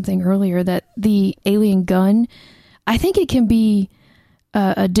comment on something earlier, that the alien gun, I think it can be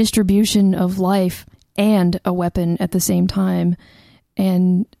a distribution of life and a weapon at the same time.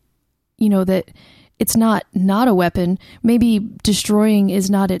 And, that it's not a weapon. Maybe destroying is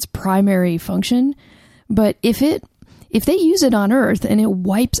not its primary function, but if they use it on Earth and it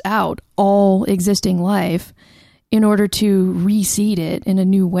wipes out all existing life in order to reseed it in a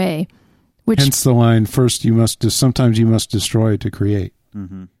new way, hence the line, sometimes you must destroy to create.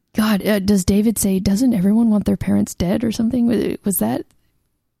 Mm-hmm. God, does David say, doesn't everyone want their parents dead or something? Was that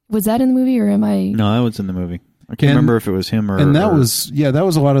in the movie, or am I? No, that was in the movie. I can't remember if it was him or... And that was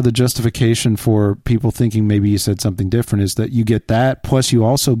a lot of the justification for people thinking maybe he said something different, is that you get that, plus you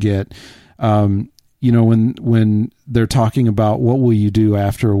also get, when they're talking about what will you do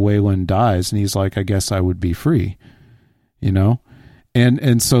after Wayland dies, and he's like, I guess I would be free,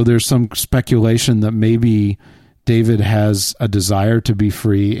 And so there's some speculation that maybe David has a desire to be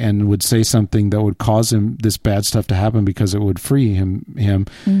free and would say something that would cause him this bad stuff to happen because it would free him.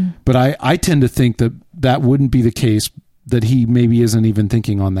 But I tend to think that wouldn't be the case, that he maybe isn't even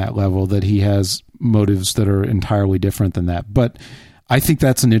thinking on that level, that he has motives that are entirely different than that. But I think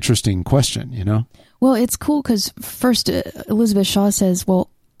that's an interesting question, Well, it's cool because first Elizabeth Shaw says, well,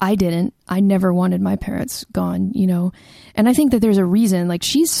 I didn't. I never wanted my parents gone, And I think that there's a reason, like,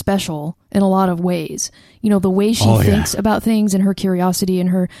 she's special in a lot of ways. The way she thinks about things, and her curiosity, and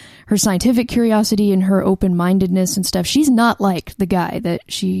her scientific curiosity, and her open-mindedness and stuff. She's not like the guy that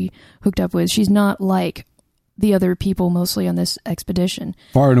she hooked up with. She's not like the other people mostly on this expedition.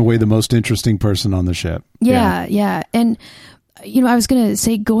 Far and away the most interesting person on the ship. Yeah. And, I was going to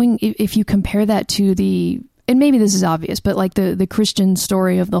say, if you compare that to and maybe this is obvious, but like the Christian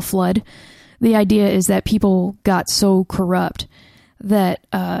story of the flood, the idea is that people got so corrupt that,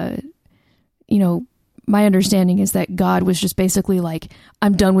 my understanding is that God was just basically like,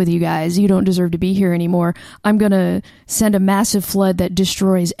 I'm done with you guys. You don't deserve to be here anymore. I'm going to send a massive flood that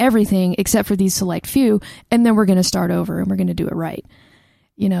destroys everything except for these select few. And then we're going to start over and we're going to do it right.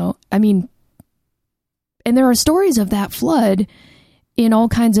 And there are stories of that flood in all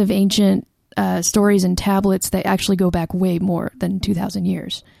kinds of ancient stories and tablets that actually go back way more than 2,000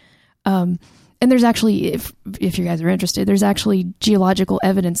 years. And there's actually, if you guys are interested, there's actually geological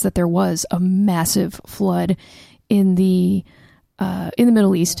evidence that there was a massive flood in the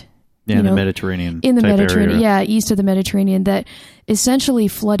Middle East. Yeah, in the Mediterranean. In the Mediterranean, area. East of the Mediterranean, that essentially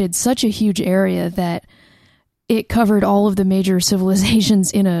flooded such a huge area that it covered all of the major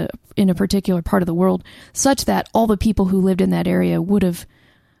civilizations in a particular part of the world, such that all the people who lived in that area it would have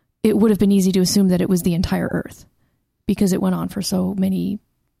been easy to assume that it was the entire Earth, because it went on for so many,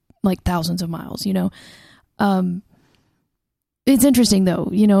 like, thousands of miles. It's interesting though.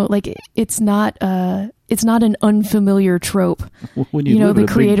 It's not an unfamiliar trope. When you the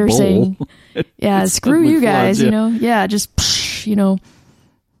creator saying, "Yeah, screw you guys," floods, just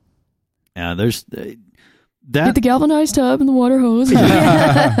Yeah, there's that. Get the galvanized tub and the water hose.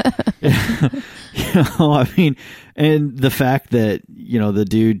 And the fact that the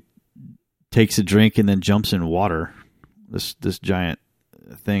dude takes a drink and then jumps in water, this giant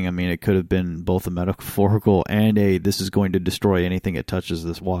thing. It could have been both a metaphorical and this is going to destroy anything it touches,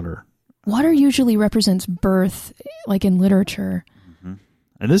 this water. Water usually represents birth, like in literature. Mm-hmm.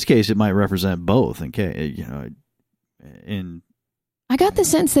 In this case, it might represent both. I got the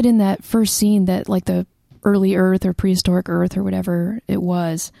sense that in that first scene, that like the early Earth or prehistoric Earth or whatever it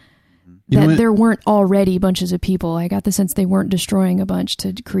was, that there weren't already bunches of people. I got the sense they weren't destroying a bunch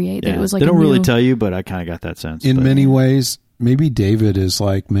to create. That it was like they don't really tell you, but I kind of got that sense. In many ways, maybe David is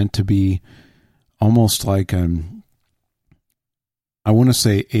like meant to be almost like I want to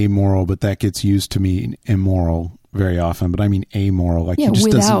say amoral, but that gets used to mean immoral very often. But I mean amoral, like he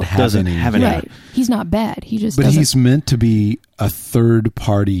just doesn't have any. Right. He's not bad. He just. But he's meant to be a third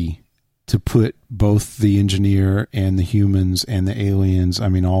party to put both the engineer and the humans and the aliens,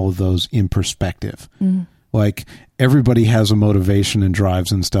 all of those in perspective. Mm. Like, everybody has a motivation and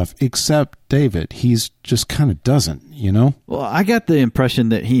drives and stuff, except David. He's just kind of doesn't, Well, I got the impression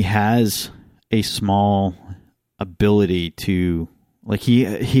that he has a small ability to, like, he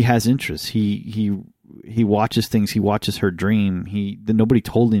has interests. He watches things. He watches her dream. Nobody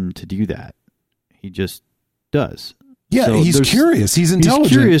told him to do that. He just does. Yeah, so he's curious. He's intelligent.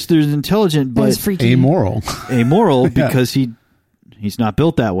 He's curious. There's intelligent, but amoral. Amoral because he's not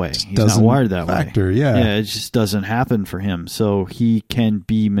built that way. He's not wired that way. Yeah, it just doesn't happen for him. So he can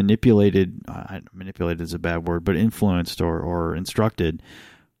be manipulated. Manipulated is a bad word, but influenced or instructed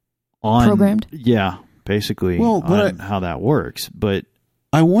on programmed. Yeah, basically on how that works. But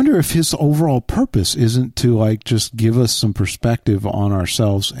I wonder if his overall purpose isn't to like just give us some perspective on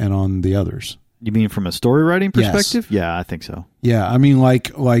ourselves and on the others. You mean from a story writing perspective? Yes. Yeah, I think so. Yeah, I mean,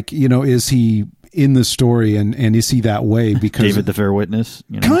 like is he in the story and is he that way because David the Fair Witness?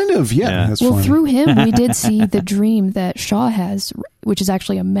 Kind of, yeah. That's well, funny. Through him, we did see the dream that Shaw has, which is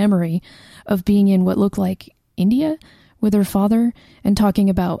actually a memory of being in what looked like India with her father and talking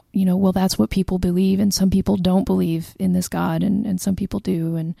about, well, that's what people believe and some people don't believe in this God and some people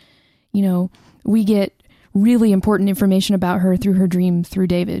do. And, we get really important information about her through her dream through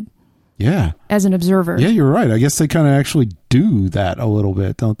David. Yeah. As an observer. Yeah, you're right. I guess they kind of actually do that a little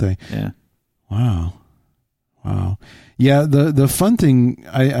bit, don't they? Yeah. Wow. Yeah, the fun thing,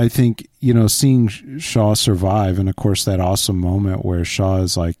 I think, seeing Shaw survive, and of course that awesome moment where Shaw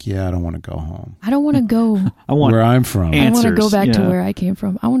is like, yeah, I don't want to go home. I don't want to go where I'm from. I want to go back to where I came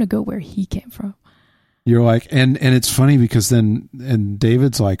from. I want to go where he came from. You're like, and it's funny because then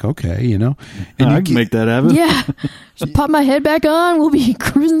David's like, okay, and I can make that happen. Yeah, just pop my head back on. We'll be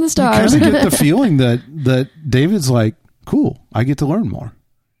cruising the stars. You kind of get the feeling that David's like, cool, I get to learn more.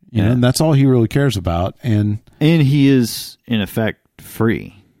 You know, and that's all he really cares about. And he is in effect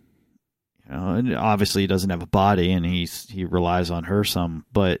free. And obviously he doesn't have a body, and he relies on her some,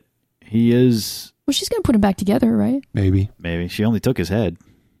 but he is. Well, she's going to put him back together, right? Maybe she only took his head.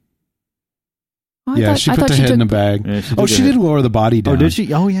 Oh, she put the head in a bag. Yeah, she did lower the body down. Oh, did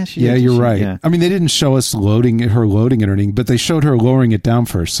she? Oh, yeah, she did. Yeah, you're right. Yeah. I mean, they didn't show us loading it or anything, but they showed her lowering it down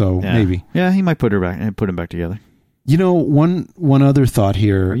first, so maybe. Yeah, he might put him back together. One other thought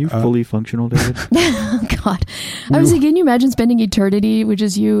here. Are you fully functional, David? Oh, God. I was thinking, can you imagine spending eternity, which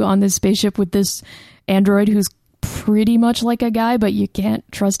is you on this spaceship with this android who's pretty much like a guy, but you can't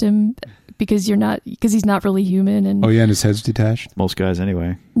trust him because he's not really human. And and his head's detached? Most guys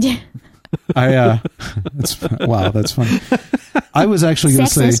anyway. Yeah. That's funny. I was actually going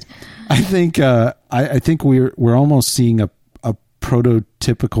to say, I think we're almost seeing a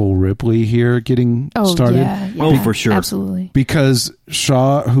prototypical Ripley here getting started. Yeah, for sure. Absolutely. Because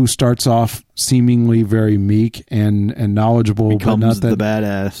Shaw, who starts off seemingly very meek and knowledgeable, becomes but not that the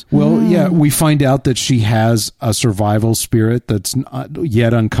badass. Well, yeah, we find out that she has a survival spirit that's not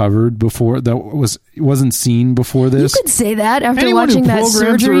yet uncovered before, that wasn't seen before this. You could say that after watching that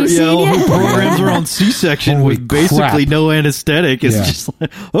surgery scene. Who programs her own C-section with basically no anesthetic. It's just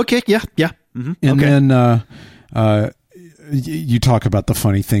like, okay, yeah. Mm-hmm, and then you talk about the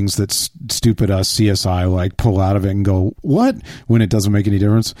funny things that stupid CSI like pull out of it and go, what? When it doesn't make any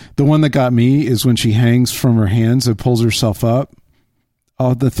difference. The one that got me is when she hangs from her hands and pulls herself up.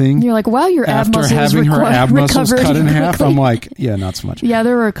 The thing. And you're like, wow, your ab muscles after having her ab muscles cut in half. I'm like, yeah, not so much. Yeah,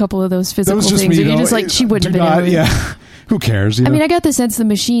 there were a couple of those physical things. And you're just like, she wouldn't have been able to. Yeah. Who cares? I mean, I got the sense the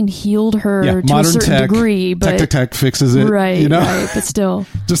machine healed her to a certain degree, but Tech fixes it, right? Right, but still,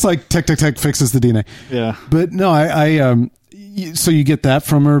 just like Tech fixes the DNA. Yeah, but no, so you get that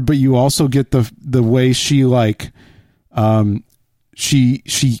from her, but you also get the way she like,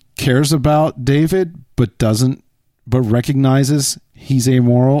 she cares about David, but recognizes he's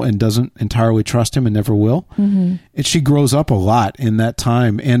amoral and doesn't entirely trust him and never will. Mm-hmm. And she grows up a lot in that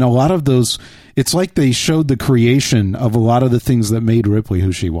time. And a lot of those, it's like they showed the creation of a lot of the things that made Ripley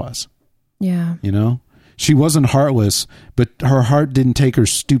who she was. Yeah. She wasn't heartless, but her heart didn't take her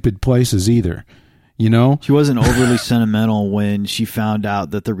stupid places either. She wasn't overly sentimental when she found out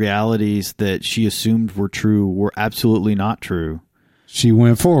that the realities that she assumed were true were absolutely not true. She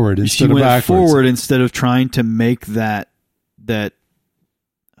went forward instead of backwards. Forward instead of trying to make that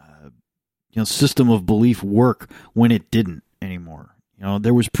system of belief work when it didn't anymore.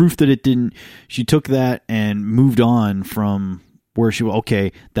 There was proof that it didn't. She took that and moved on from where she was.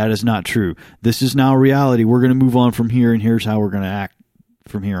 Okay, that is not true. This is now reality. We're going to move on from here, and here's how we're going to act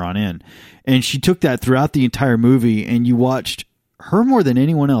from here on in. And she took that throughout the entire movie, and you watched her more than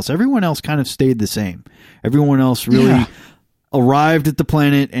anyone else. Everyone else kind of stayed the same. Everyone else really arrived at the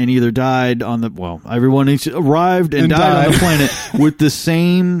planet and either died on everyone arrived and died on the planet with the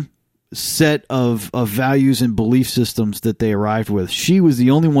same set of values and belief systems that they arrived with. She was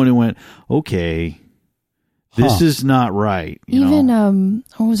the only one who went, okay, this is not right. Even,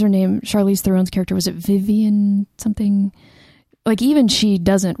 what was her name? Charlize Theron's character, was it Vivian something? Like, even she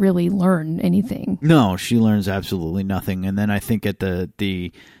doesn't really learn anything. No, she learns absolutely nothing. And then I think at as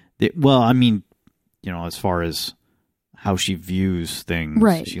far as how she views things,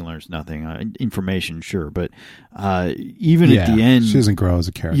 right, she learns nothing. Information, sure, but even at the end, she doesn't grow as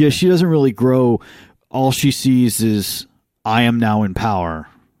a character. Yeah, she doesn't really grow. All she sees is, I am now in power.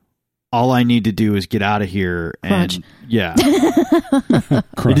 all I need to do is get out of here. Crunch. And yeah.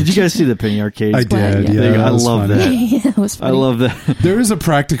 Crunch. Did you guys see the Penny Arcade? I did. Yeah. Yeah, I that was love funny. that. Yeah, it was I funny. love that. There is a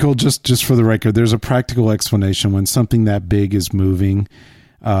practical, just for the record, there's a practical explanation when something that big is moving,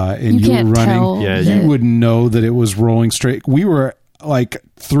 and You you were can't running. tell. Yeah, that- You would know that it was rolling straight. We were like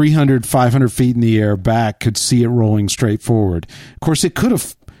 300, 500 feet in the air back, could see it rolling straight forward. Of course, it could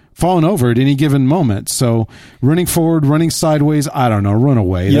have fallen over at any given moment. So running forward, running sideways, I don't know, run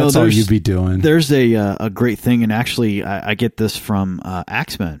away. That's all you'd be doing. There's a great thing, and actually, I get this from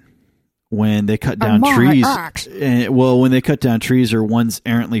Axemen. When they cut down trees, when they cut down trees or one's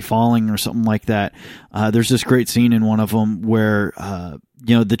errantly falling or something like that, there's this great scene in one of them where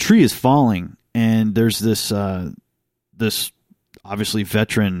the tree is falling, and there's this obviously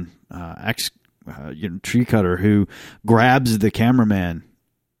veteran tree cutter who grabs the cameraman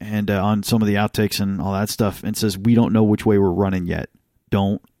and on some of the outtakes and all that stuff and says, "We don't know which way we're running yet.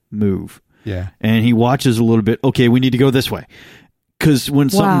 Don't move." Yeah. And he watches a little bit. Okay, we need to go this way. Because when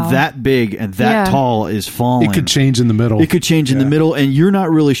something that big and that tall is falling, It could change in the middle. It could change in the middle, and you're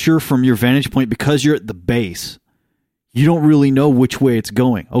not really sure from your vantage point because you're at the base. You don't really know which way it's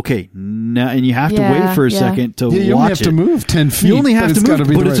going. Okay, now, and you have to wait for a second to watch it. You only have to move 10 feet. You only have to move,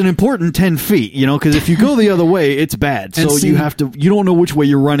 but it's right. an important 10 feet, because if you go the other way, it's bad. So you don't know which way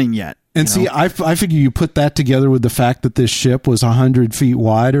you're running yet. And see, I figure you put that together with the fact that this ship was 100 feet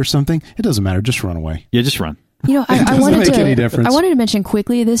wide or something. It doesn't matter. Just run away. Yeah, just run. I doesn't make any difference. I wanted to mention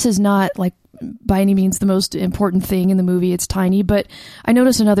quickly, this is not like by any means the most important thing in the movie. It's tiny, but I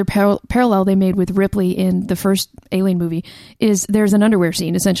noticed another parallel they made with Ripley in the first Alien movie is there's an underwear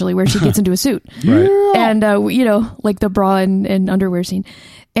scene essentially where she gets into a suit. Right. And, like the bra and underwear scene.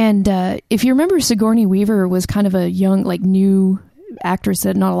 And if you remember, Sigourney Weaver was kind of a young, like new actress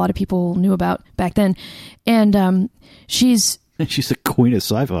that not a lot of people knew about back then. And she's the queen of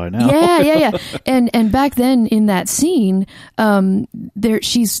sci-fi now. Yeah. And back then in that scene,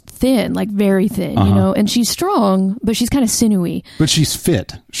 she's thin, like very thin, and she's strong, but she's kind of sinewy. But she's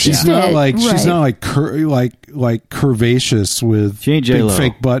fit. She's fit, not like she's right. not like curvaceous with She ain't big J-Lo.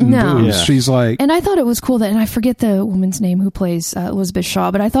 fake button No. boobs. Yeah. She's like And I thought it was cool that, and I forget the woman's name who plays Elizabeth Shaw,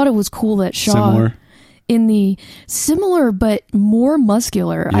 but I thought it was cool that Shaw similar. in the similar but more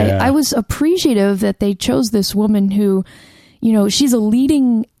muscular. Yeah. I was appreciative that they chose this woman who, she's a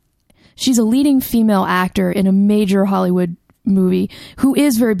leading female actor in a major Hollywood movie who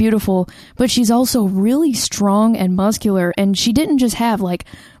is very beautiful, but she's also really strong and muscular, and she didn't just have like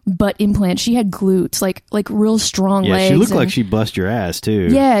butt implants, she had glutes, like real strong legs. She looked like she bust your ass too.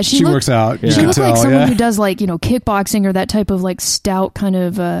 Yeah, She works out. You She can looked tell, like someone yeah. who does like, kickboxing or that type of like stout kind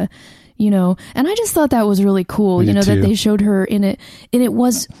of and I just thought that was really cool, Me that too. they showed her in it,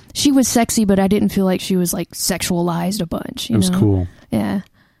 and she was sexy, but I didn't feel like she was like sexualized a bunch. It was cool. Yeah.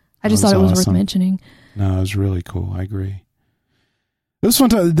 I just That was thought it was awesome. worth mentioning. No, it was really cool. I agree. This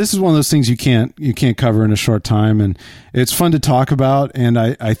is one of those things you can't cover in a short time, and it's fun to talk about. And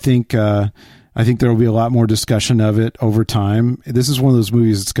I think there will be a lot more discussion of it over time. This is one of those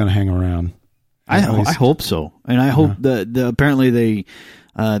movies that's going to hang around. I hope so, and I hope that apparently they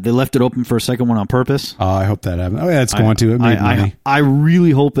left it open for a second one on purpose. Oh, I hope that happens. Oh, yeah, it's going to. It made money. I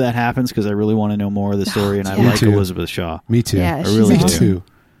really hope that happens because I really want to know more of the story, and I Yeah. like too. Elizabeth Shaw. Me too. Yeah, I really she's do. awesome.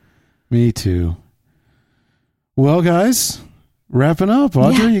 Me too. Well, guys, wrapping up.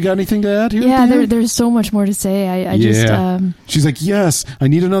 Audrey, Yeah. you got anything to add here? Yeah, at the end? there's so much more to say. I just She's like, yes, I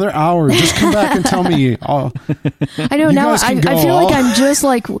need another hour. Just come back and tell me. I know You now guys I can go. feel like I'm just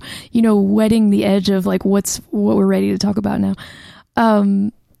like, wetting the edge of like what we're ready to talk about now.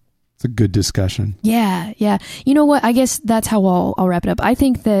 It's a good discussion. Yeah. You know what? I guess that's how I'll wrap it up. I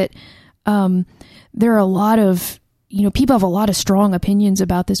think that there are a lot of, people have a lot of strong opinions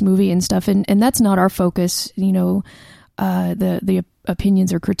about this movie and stuff, and that's not our focus, the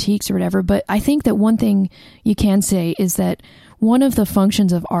opinions or critiques or whatever. But I think that one thing you can say is that one of the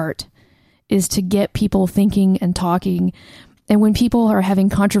functions of art is to get people thinking and talking. And when people are having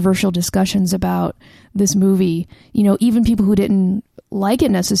controversial discussions about this movie, even people who didn't like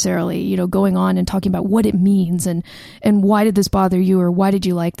it necessarily, going on and talking about what it means and why did this bother you or why did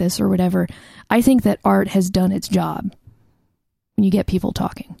you like this or whatever. I think that art has done its job when you get people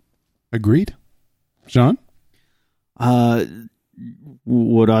talking. Agreed. John?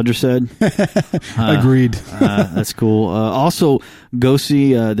 What Audra said. Agreed. That's cool. Also, go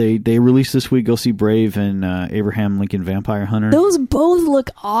see. They released this week. Go see Brave and Abraham Lincoln Vampire Hunter. Those both look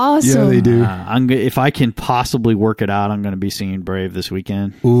awesome. Yeah, they do. If I can possibly work it out, I'm going to be seeing Brave this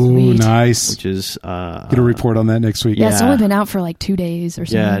weekend. Ooh, Sweet. nice. Which is get a report on that next week. Yeah, it's only been out for like 2 days or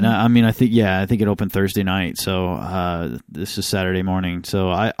something. Yeah, no, I mean, I think it opened Thursday night, so this is Saturday morning. So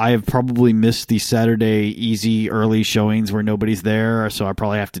I have probably missed the Saturday easy early showings where nobody's there, so I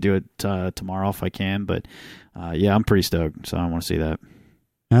probably have to do it tomorrow if I can. But yeah, I'm pretty stoked, so I want to see that.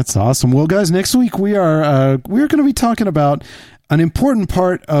 That's awesome. Well, guys, next week we are going to be talking about an important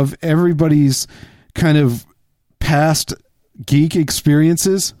part of everybody's kind of past geek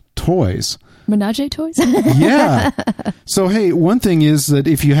experiences: toys. Menage toys? Yeah. So, hey, one thing is that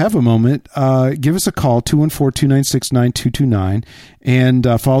if you have a moment, give us a call, 214-296-9229, and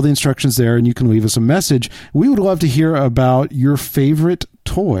follow the instructions there, and you can leave us a message. We would love to hear about your favorite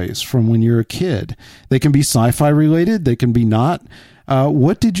toys from when you're a kid. They can be sci-fi related. They can be not.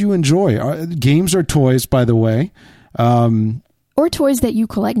 What did you enjoy? Games are toys, by the way. Or toys that you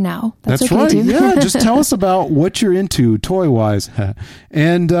collect now. That's okay right. Too. Yeah, just tell us about what you're into toy wise,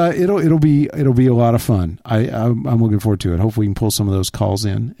 and it'll be a lot of fun. I'm looking forward to it. Hopefully, we can pull some of those calls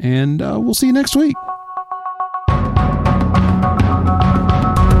in, and we'll see you next week.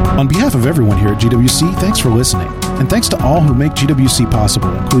 On behalf of everyone here at GWC, thanks for listening. And thanks to all who make GWC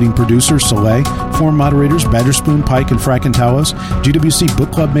possible, including producer Soleil, forum moderators Badger Spoon, Pike, and Frack and Talos, GWC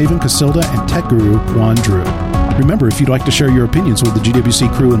Book Club Maven Casilda, and tech guru Juan Drew. Remember, if you'd like to share your opinions with the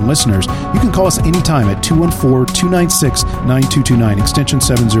GWC crew and listeners, you can call us anytime at 214-296-9229, extension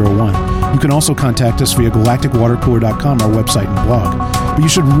 701. You can also contact us via galacticwatercooler.com, our website and blog. But you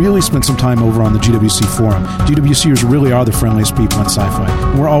should really spend some time over on the GWC forum. GWCers really are the friendliest people in sci-fi.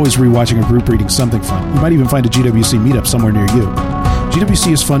 And we're always rewatching or group reading something fun. You might even find a GWC meetup somewhere near you.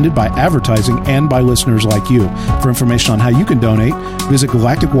 GWC is funded by advertising and by listeners like you. For information on how you can donate, visit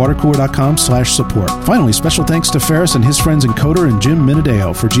galacticwatercooler.com/support. Finally, special thanks to Ferris and his friends Encoder and Jim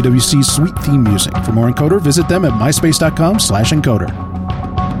Minadeo for GWC's sweet theme music. For more Encoder, visit them at myspace.com/Encoder.